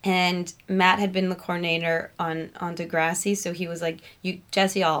 And Matt had been the coordinator on Degrassi, so he was like,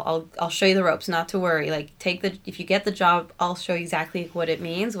 Jesse, I'll show you the ropes, not to worry. If you get the job, I'll show you exactly what it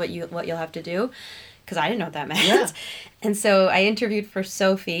means, what you'll have to do, because I didn't know what that meant. Yeah. And so I interviewed for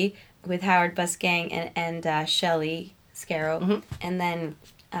Sophie with Howard Busgang and Shelley Scarrow, and then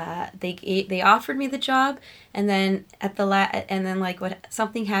they offered me the job, and then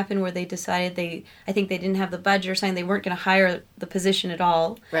something happened where they decided I think they didn't have the budget or something. They weren't going to hire the position at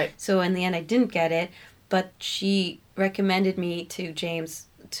all. Right. So in the end, I didn't get it, but she recommended me to James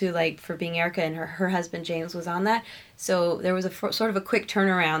for Being Erica, and her husband James was on that. So there was a sort of a quick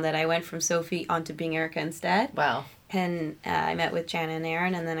turnaround that I went from Sophie onto Being Erica instead. Wow. And I met with Jana and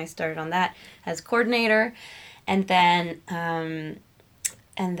Aaron, and then I started on that as coordinator, and then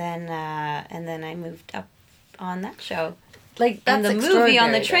I moved up on that show. That's and the movie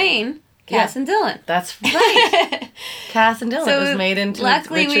on the train, Cass and Dylan. That's right. Cass and Dylan was made into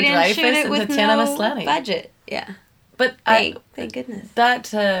luckily Richard Dreyfuss and Tatiana Maslany. Budget, yeah. But thank goodness.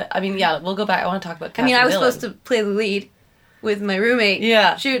 That we'll go back. I want to talk about Cass and Dylan. I was supposed to play the lead with my roommate.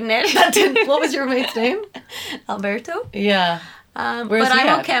 Yeah. Shooting it. What was your roommate's name? Alberto. Yeah. But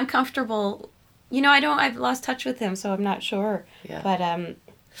I'm okay. I'm comfortable. I've lost touch with him, so I'm not sure. Yeah. But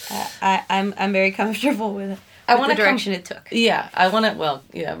I'm very comfortable with the direction it took. Yeah,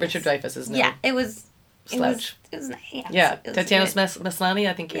 Richard Dreyfuss is no. Yeah, it was slouch. It was yeah. Tatiana Maslany,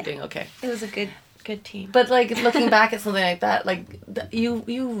 I think you're doing okay. It was a good team. But looking back at something like that,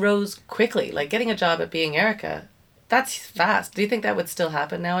 you rose quickly. Getting a job at Being Erica, that's fast. Do you think that would still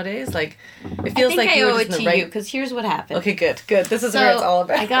happen nowadays? It feels like you were just in the right. You, because here's what happened. Okay, good. This is where it's all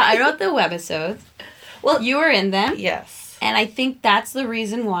about. I wrote the webisodes. Well, you were in them. Yes. And I think that's the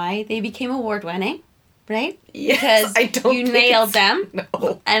reason why they became award-winning, right? Yes, because you nailed them.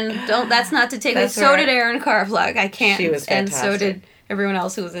 No. And that's not to take away. So did Erin Carplug. I can't. She was fantastic. And so did everyone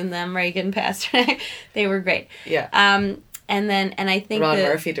else who was in them. Reagan, Pasternak. They were great. Yeah. And I think Ron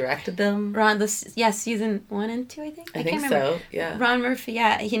Murphy directed them. Season 1 and 2, I think. I think so, yeah. Ron Murphy,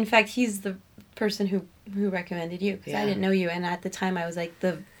 yeah. In fact, he's the person who recommended you, because I didn't know you, and at the time I was like,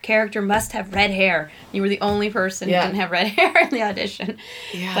 the character must have red hair. You were the only person who didn't have red hair in the audition.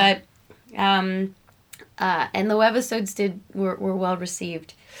 Yeah. But, and the webisodes were well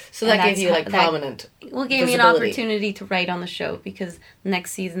received. So that gave you, like, prominent gave me an opportunity to write on the show, because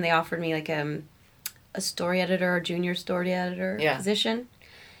next season they offered me, like, a story editor or junior story editor position.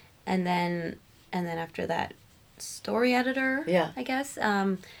 And then after that, story editor, I guess.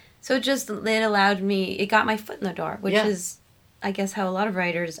 So it allowed me, it got my foot in the door, which is, I guess, how a lot of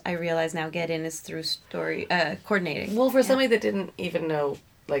writers, I realize now, get in, is through story coordinating. Well, for somebody that didn't even know,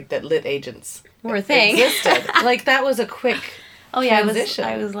 like, that lit agents were a thing. Existed. Like, that was a quick transition.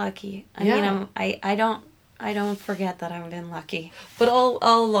 I was lucky. I mean, I don't forget that I've been lucky. But all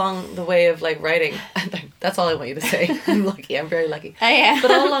along the way of, like, writing, that's all I want you to say. I'm lucky. I'm very lucky. I am. But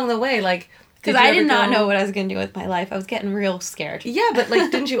all along the way, like... Because I did not know what I was going to do with my life. I was getting real scared. Yeah, but, like,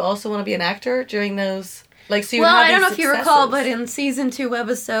 didn't you also want to be an actor during those... Like, so you well, would have I don't know these if you recall, but in season 2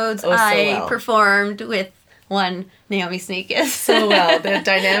 webisodes, I performed with one Naomi Sneakus. So well. The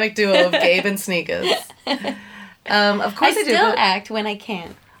dynamic duo of Gabe and Sneakus. Of course I do. I still act when I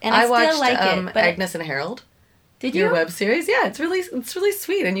can. And I watched still like it. But Agnes and Harold. Did you? Your web series. Yeah, it's really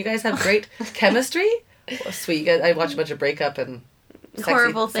sweet. And you guys have great chemistry. Well, sweet. You guys, I watched a bunch of breakup and...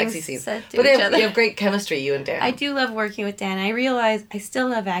 horrible things scenes. Said to but each other. You have great chemistry, you and Dan. I do love working with Dan. I realize I still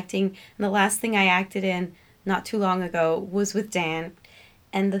love acting. And the last thing I acted in not too long ago was with Dan.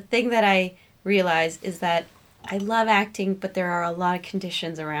 And the thing that I realize is that I love acting, but there are a lot of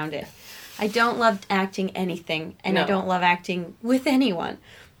conditions around it. I don't love acting anything, and I don't love acting with anyone.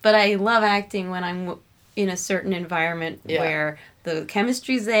 But I love acting when I'm in a certain environment where the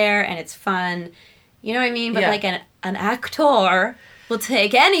chemistry's there and it's fun. You know what I mean? But like an actor will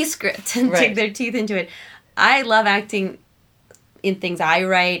take any script and dig their teeth into it. I love acting in things I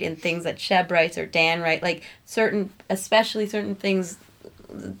write, in things that Sheb writes or Dan writes, like especially certain things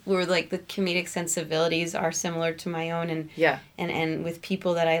where like the comedic sensibilities are similar to my own, and with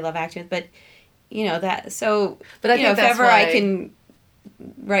people that I love acting with. But you know that, so but I think if ever why... I can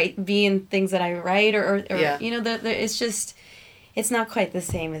be in things that I write or you know, it's just, it's not quite the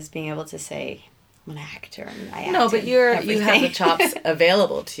same as being able to say I'm an actor and I act. No, but you have the chops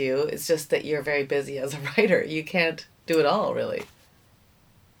available to you. It's just that you're very busy as a writer. You can't do it all, really.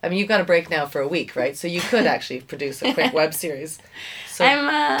 I mean, you've got a break now for a week, right? So you could actually produce a quick web series. So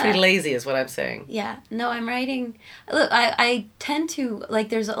I'm pretty lazy is what I'm saying. Yeah. No, I'm writing... Look, I tend to... Like,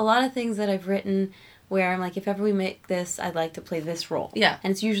 there's a lot of things that I've written where I'm like, if ever we make this, I'd like to play this role. Yeah.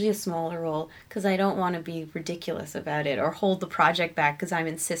 And it's usually a smaller role because I don't want to be ridiculous about it or hold the project back because I'm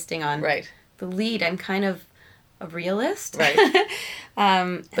insisting on the lead. I'm kind of a realist. Right.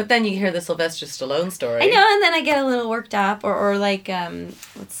 But then you hear the Sylvester Stallone story. I know, and then I get a little worked up, or like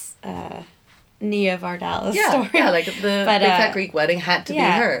what's Nia Vardalos story. Yeah, like the Big Fat Greek Wedding had to be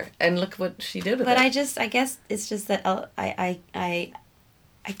her, and look what she did with it. But I guess it's just that I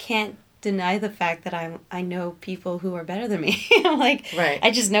can't deny the fact that I know people who are better than me. Like I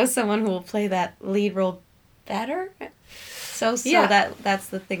just know someone who will play that lead role better. So that's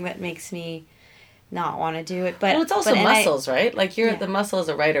the thing that makes me not want to do it. But well, it's also muscles, right? Like the muscle as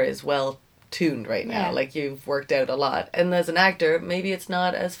a writer is well tuned right now. Yeah. Like you've worked out a lot, and as an actor, maybe it's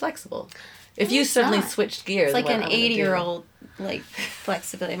not as flexible. If you suddenly switched gears, it's like an 80-year-old like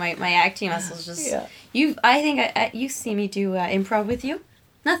flexibility. My acting muscles just you. I think you see me do improv with you.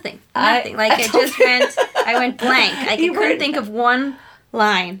 Nothing. I went blank. I couldn't think of one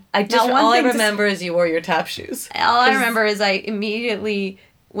line. All I remember is you wore your tap shoes. All I remember is I immediately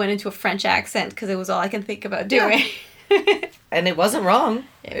went into a French accent because it was all I can think about doing. Yeah. And it wasn't wrong.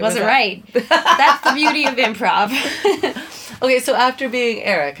 It wasn't right. That's the beauty of improv. Okay, so after being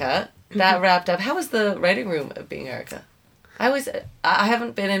Erica, that wrapped up. How was the writing room of being Erica? I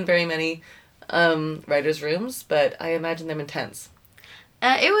haven't been in very many writers' rooms, but I imagine them intense.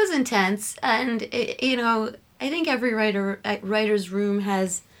 It was intense, and I think every writer's room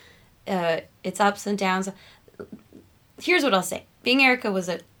has its ups and downs. Here's what I'll say. Being Erica was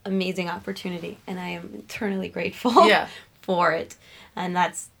an amazing opportunity, and I am eternally grateful for it. And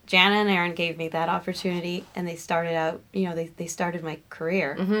that's Jana and Aaron gave me that opportunity, and they started out, they started my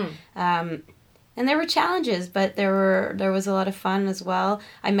career. Mm-hmm. And there were challenges, but there was a lot of fun as well.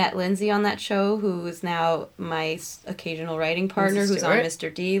 I met Lindsay on that show, who is now my occasional writing partner, who's on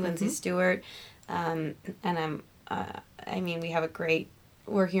Mr. D, Lindsay Stewart. And we have a great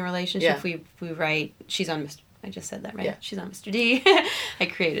working relationship. Yeah. We write, she's on Mr. I just said that, right? Yeah. She's on Mr. D. I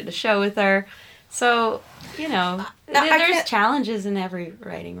created a show with her. So, you know, there's challenges in every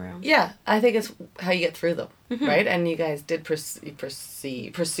writing room. Yeah, I think it's how you get through them, right? And you guys did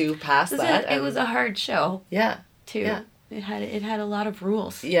pursue past that. It was a hard show. Yeah. Too. Yeah. It had a lot of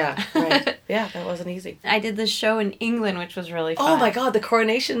rules. Yeah, right. Yeah, that wasn't easy. I did this show in England, which was really fun. Oh my God, the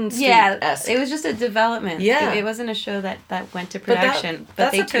Coronation Street. Yeah, it was just a development. Yeah. It wasn't a show that went to production.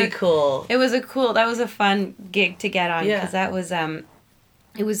 But that's pretty cool. It was that was a fun gig to get on, because that was,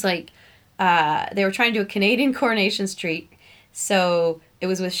 it was like, they were trying to do a Canadian Coronation Street, so it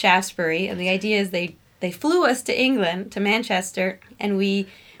was with Shaftesbury, and the idea is they flew us to England, to Manchester, and we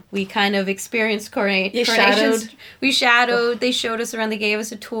kind of experienced coronation. We shadowed. They showed us around. They gave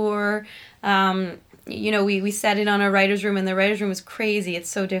us a tour. You know, we sat in on a writer's room, and the writer's room was crazy. It's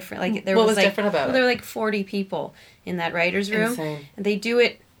so different. Like what was different about it? There were like 40 people in that writer's room. Insane. And they do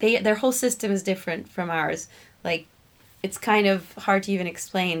it. Their whole system is different from ours. Like, it's kind of hard to even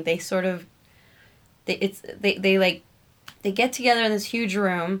explain. They sort of, they get together in this huge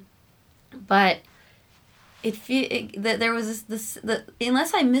room, but there was this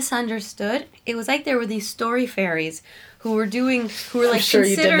unless I misunderstood, it was like there were these story fairies who were like, I'm sure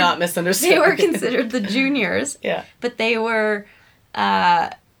you did not misunderstand. They were considered the juniors. Yeah. But they were,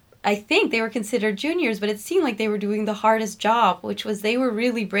 I think they were considered juniors, but it seemed like they were doing the hardest job, which was they were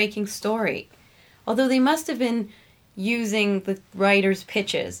really breaking story. Although they must have been using the writers'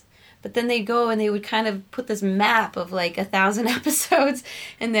 pitches. But then they'd go and they would kind of put this map of like 1,000 episodes,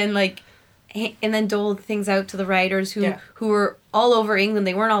 and then dole things out to the writers who were all over England.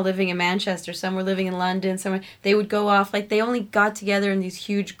 They weren't all living in Manchester. Some were living in London. They would go off, like, they only got together in these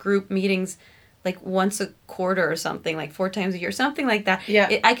huge group meetings like once a quarter or something, like 4 times a year, something like that.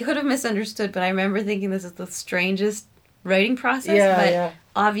 Yeah. I could have misunderstood, but I remember thinking this is the strangest writing process. But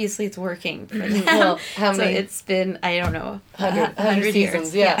obviously it's working for them. Well, how many? So it's been, I don't know, 100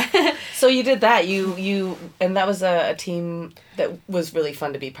 seasons. Yeah. So you did that. You and that was a team that was really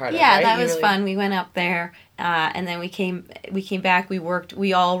fun to be part of. Yeah, right? that was fun. We went up there, and then we came back.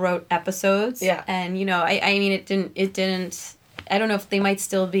 We all wrote episodes. Yeah. And you know, I mean, it didn't. I don't know if they might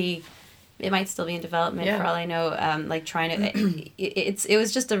still be. It might still be in development for all I know. Like trying to, it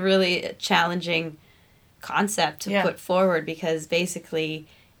was just a really challenging concept to put forward, because basically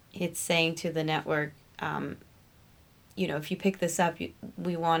it's saying to the network, you know, if you pick this up,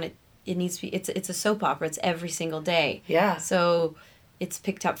 we want it. It needs to be. It's a soap opera. It's every single day. Yeah. So it's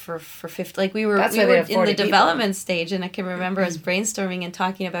picked up for 50. Like we were in the development stage, and I can remember us brainstorming and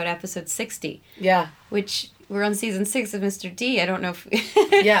talking about episode 60. Yeah. Which we're on season 6 of Mr. D. I don't know if.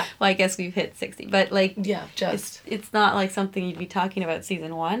 Yeah. Well, I guess we've hit 60, but like. Yeah. Just. It's not like something you'd be talking about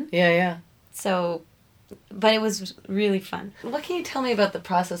season 1. Yeah. Yeah. So. But it was really fun. What can you tell me about the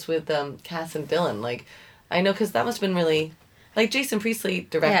process with Cass and Dylan? Like, I know, because that must have been really... Like, Jason Priestley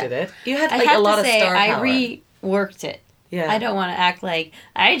directed it. You had, like, a lot of star power. I reworked it. Yeah. I don't want to act like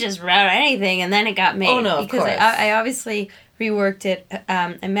I just wrote anything and then it got made. Oh, no, of course. Because I obviously reworked it.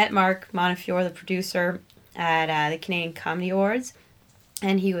 I met Mark Montefiore, the producer, at the Canadian Comedy Awards.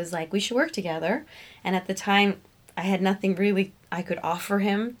 And he was like, we should work together. And at the time, I had nothing really I could offer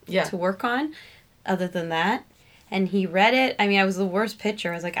him to work on. Other than that, and he read it. I mean, I was the worst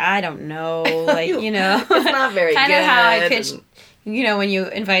pitcher. I was like, I don't know, like, you know, it's not very kind good. of how I pitched. You know, when you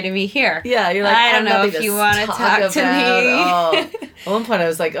invited me here. Yeah, you're like, I don't know if you want to talk to me. Oh. At one point, I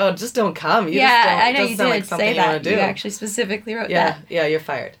was like, oh, just don't come. I know you did like say that. You actually specifically wrote that. Yeah, you're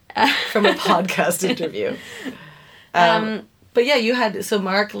fired from a podcast interview. But yeah, you had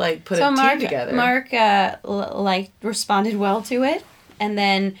Mark put a team together. Mark responded well to it, and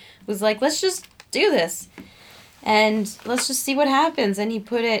then was like, let's just do this, and let's just see what happens. And he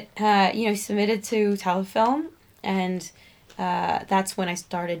put it, he submitted to Telefilm, and that's when I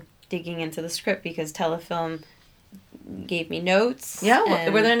started digging into the script, because Telefilm gave me notes. Yeah,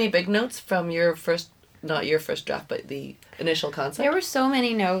 were there any big notes from your first, not your first draft, but the initial concept? There were so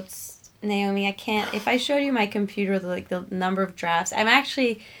many notes, Naomi. I can't, if I showed you my computer, the number of drafts,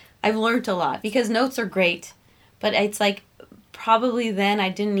 I've learned a lot, because notes are great, but it's like, probably then I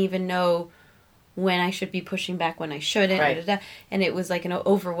didn't even know when I should be pushing back, when I shouldn't. Right. And it was like an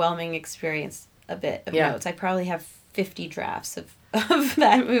overwhelming experience, a bit of notes. I probably have 50 drafts of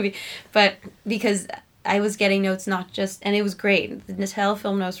that movie. But because I was getting notes not just... And it was great. The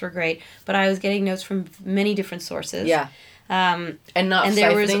Telefilm notes were great. But I was getting notes from many different sources. Yeah. And not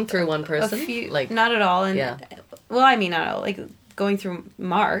siphoning through one person? A few, not at all. And, well, I mean, not at all. Like, going through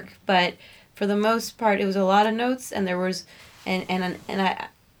Mark. But for the most part, it was a lot of notes. And there was... And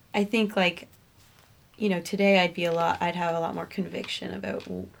I think, like... You know, today I'd have a lot more conviction about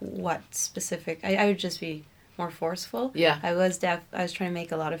what specific. I would just be more forceful. Yeah. I was trying to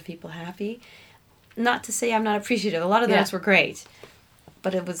make a lot of people happy, not to say I'm not appreciative. A lot of the Yeah. notes were great,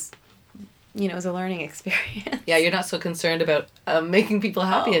 but it was, it was a learning experience. Yeah, you're not so concerned about making people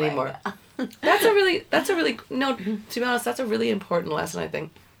happy anymore. That's a really, no, to be honest, that's a really important lesson, I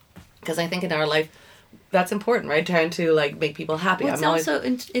think. Because I think in our life, that's important, right? Trying to, like, make people happy. Well, it's but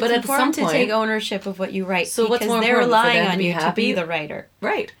at important some to point, take ownership of what you write. So what's because more they're important, for relying them to on be you happy? to be the writer.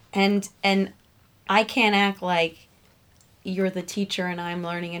 Right. And I can't act like you're the teacher and I'm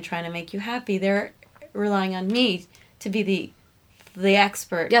learning and trying to make you happy. They're relying on me to be the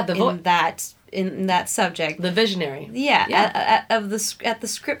expert in that subject. The visionary. Yeah. At the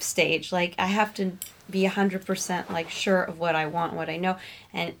script stage, like, I have to be 100% like sure of what I want, what I know,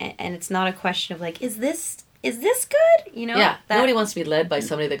 and it's not a question of like, is this good? Yeah. Nobody wants to be led by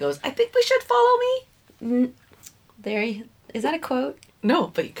somebody that goes, I think we should follow me. Is that a quote? No,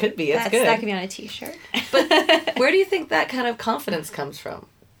 but it could be. It's good. That could be on a T-shirt. But where do you think that kind of confidence comes from?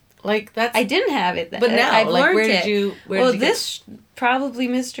 Like, that's... I didn't have it. But now, I've like, learned where it. did you... Probably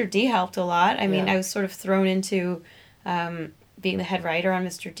Mr. D helped a lot. I mean, Yeah. I was sort of thrown into being the head writer on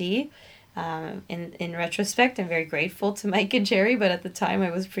Mr. D. In retrospect, I'm very grateful to Mike and Jerry, but at the time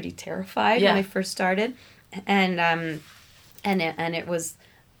I was pretty terrified when I first started. And it was,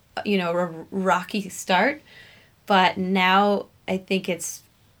 a rocky start. But now I think it's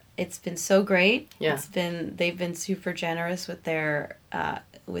been so great. Yeah. They've been super generous with their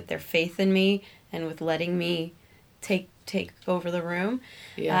faith in me and with letting me take over the room.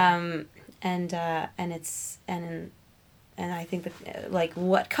 Yeah. And I think that, like,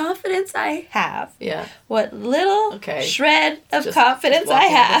 what confidence I have. Yeah. What little shred of confidence I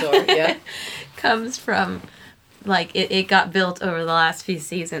have comes from, like, it got built over the last few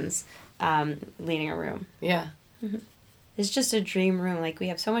seasons, leading a room. Yeah. Mm-hmm. It's just a dream room. Like, we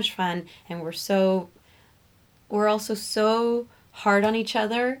have so much fun, and we're also so hard on each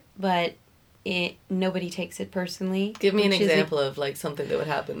other, but nobody takes it personally. Give me an example of, like, something that would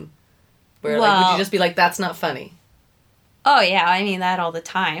happen. Where, like, would you just be like, that's not funny? Oh, yeah, I mean that all the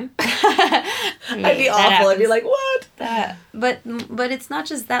time. I'd be awful. I'd be like, what? But it's not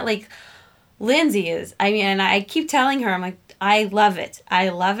just that, like, Lindsay is. I mean, and I keep telling her, I'm like, I love it,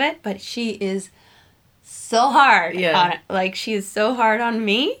 but she is so hard on it. Like, she is so hard on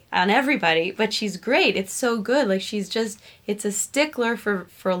me, on everybody, but she's great. It's so good. Like, it's a stickler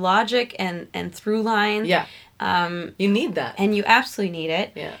for logic and through line. Yeah. You need that. And you absolutely need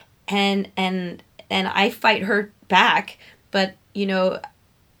it. Yeah. And I fight her back, but,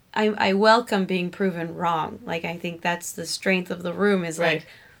 I welcome being proven wrong. Like, I think that's the strength of the room is, like,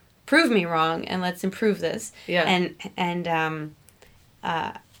 prove me wrong and let's improve this. Yeah. And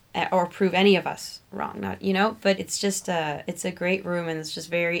or prove any of us wrong, not, but it's just it's a great room, and it's just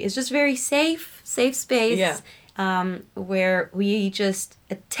very safe space. Yeah. Where we just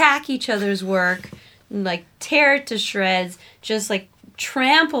attack each other's work, like, tear it to shreds, just, like,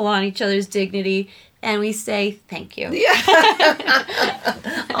 trample on each other's dignity, and we say thank you. Yeah.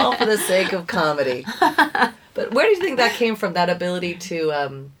 All for the sake of comedy. But where do you think that came from, that ability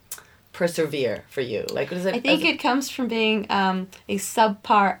to persevere for you? Like, what is it? I think it comes from being a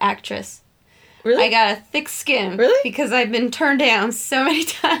subpar actress. Really? I got a thick skin. Really? Because I've been turned down so many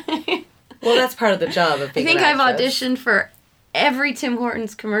times. Well, that's part of the job of being I think an I've actress. auditioned for every Tim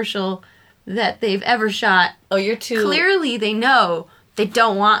Hortons commercial that they've ever shot. Oh, you're too... Clearly, they know they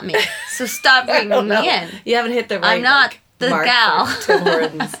don't want me, so stop bringing me in. You haven't hit the right I'm not the mark gal. for Tim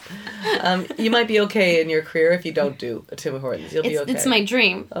Hortons. You might be okay in your career if you don't do a Tim Hortons. You'll be okay. It's my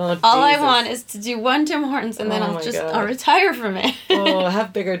dream. Oh, all I Jesus. want is to do one Tim Hortons, and then Oh my God. I'll retire from it. Oh,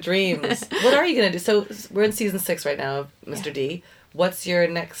 have bigger dreams. What are you going to do? So we're in season 6 right now of Mr. D. What's your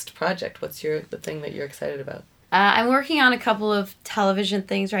next project? What's the thing that you're excited about? I'm working on a couple of television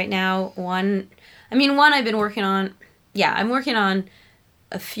things right now. One I've been working on. Yeah, I'm working on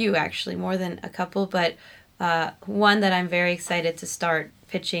a few, actually, more than a couple, but one that I'm very excited to start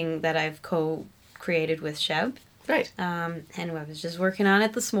pitching that I've co-created with Sheb. Right. And I was just working on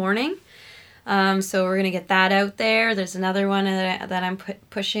it this morning. So we're going to get that out there. There's another one that I'm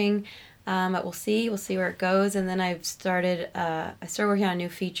pushing. But we'll see where it goes. And then I started working on a new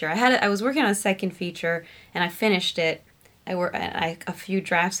feature. I was working on a second feature, and I finished it. A few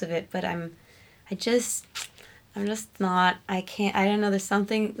drafts of it, but I'm just not. I can't. I don't know. There's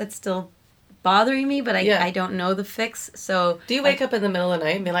something that's still bothering me, but I don't know the fix. So do you wake up in the middle of the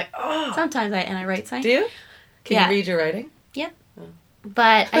night and be like, oh? Sometimes I write something. Do you? Can you read your writing? Yep. Oh.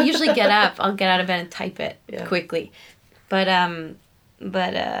 But I usually get up. I'll get out of bed and type it quickly. But anyways,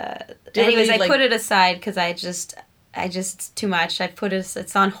 I put it aside because I just too much.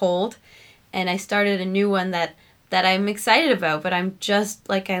 It's on hold, and I started a new one that that I'm excited about, but I'm just,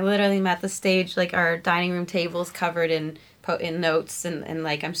 like, I literally am at the stage, like, our dining room table's covered in notes, and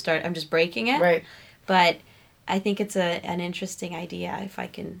like, I'm just breaking it. Right. But I think it's an interesting idea if I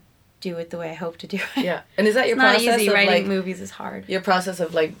can do it the way I hope to do it. Yeah. And is that your it's not process easy. of, Writing like, movies is hard. your process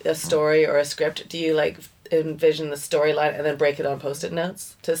of, like, a story or a script? Do you, like, envision the storyline and then break it on Post-it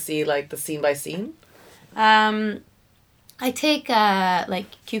notes to see, like, the scene by scene? I take, like,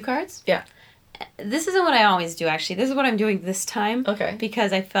 cue cards. Yeah. This isn't what I always do, actually. This is what I'm doing this time. Okay.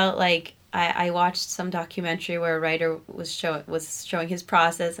 Because I felt like I watched some documentary where a writer was showing his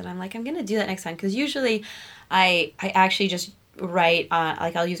process, and I'm like, I'm going to do that next time. Because usually I actually just write on,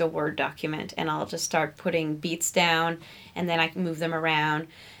 like, I'll use a Word document, and I'll just start putting beats down, and then I can move them around.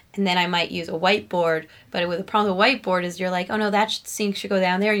 And then I might use a whiteboard, but with the problem with a whiteboard is you're like, oh no, that scene should go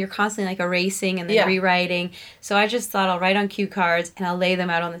down there. You're constantly like erasing and then rewriting. So I just thought I'll write on cue cards and I'll lay them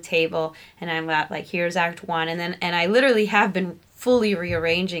out on the table, and I'm like, here's Act 1, and I literally have been fully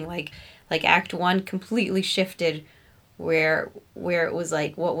rearranging, like Act 1 completely shifted where it was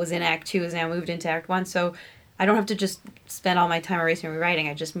like what was in Act 2 is now moved into Act 1. So I don't have to just spend all my time erasing and rewriting.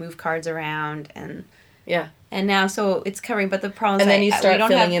 I just move cards around and. Yeah. And now, so it's covering, but the problem is and then you start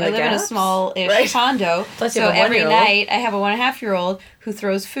filling in the gaps. I live in a small-ish condo, Plus so every night I have a 1.5-year-old who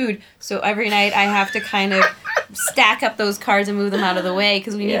throws food. So every night I have to kind of stack up those cards and move them out of the way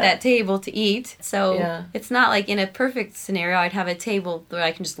because we need that table to eat. So it's not like in a perfect scenario I'd have a table where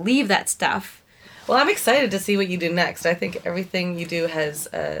I can just leave that stuff. Well, I'm excited to see what you do next. I think everything you do has,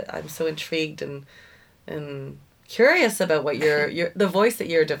 I'm so intrigued and curious about what the voice that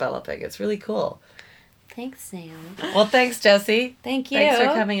you're developing. It's really cool. Thanks, Sam. Well, thanks, Jessie. Thank you. Thanks for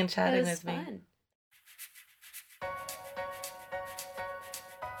coming and chatting with me. Fun.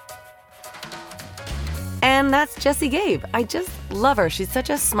 And that's Jessie Gabe. I just love her. She's such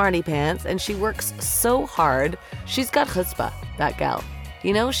a smarty pants, and she works so hard. She's got chutzpah, that gal.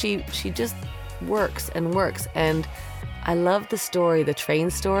 You know, she just works and works. And I love the story, the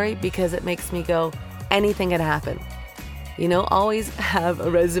train story, because it makes me go, anything can happen. You know, always have a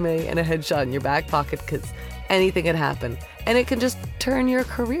resume and a headshot in your back pocket because anything can happen. And it can just turn your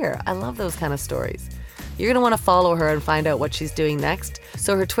career. I love those kind of stories. You're going to want to follow her and find out what she's doing next.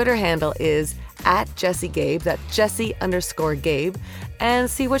 So her Twitter handle is @JessieGabe, that's Jessie_Gabe, and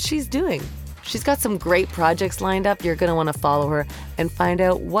see what she's doing. She's got some great projects lined up. You're going to want to follow her and find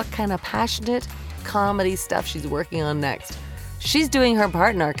out what kind of passionate comedy stuff she's working on next. She's doing her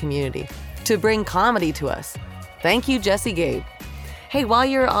part in our community to bring comedy to us. Thank you, Jessie Gabe. Hey, while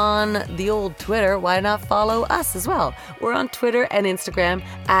you're on the old Twitter, why not follow us as well? We're on Twitter and Instagram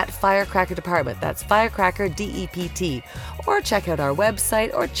 @Firecracker Department. That's Firecracker DEPT. Or check out our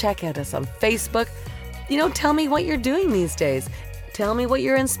website or check out us on Facebook. You know, tell me what you're doing these days. Tell me what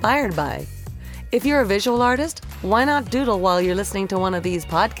you're inspired by. If you're a visual artist, why not doodle while you're listening to one of these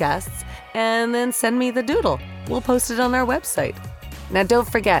podcasts and then send me the doodle. We'll post it on our website. Now, don't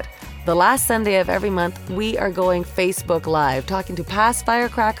forget, the last Sunday of every month, we are going Facebook Live, talking to past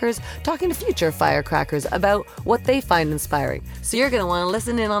firecrackers, talking to future firecrackers about what they find inspiring. So you're going to want to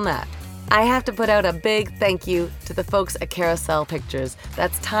listen in on that. I have to put out a big thank you to the folks at Carousel Pictures.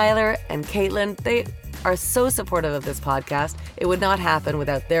 That's Tyler and Caitlin. They are so supportive of this podcast. It would not happen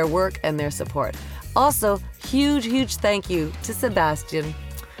without their work and their support. Also, huge thank you to Sebastian.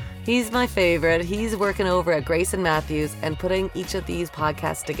 He's my favorite. He's working over at Grayson Matthews and putting each of these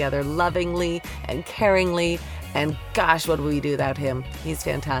podcasts together lovingly and caringly. And gosh, what would we do without him? He's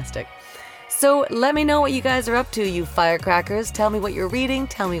fantastic. So let me know what you guys are up to, you firecrackers. Tell me what you're reading.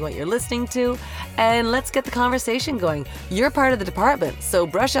 Tell me what you're listening to. And let's get the conversation going. You're part of the department, so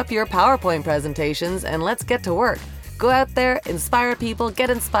brush up your PowerPoint presentations and let's get to work. Go out there, inspire people, get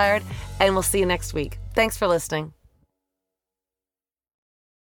inspired, and we'll see you next week. Thanks for listening.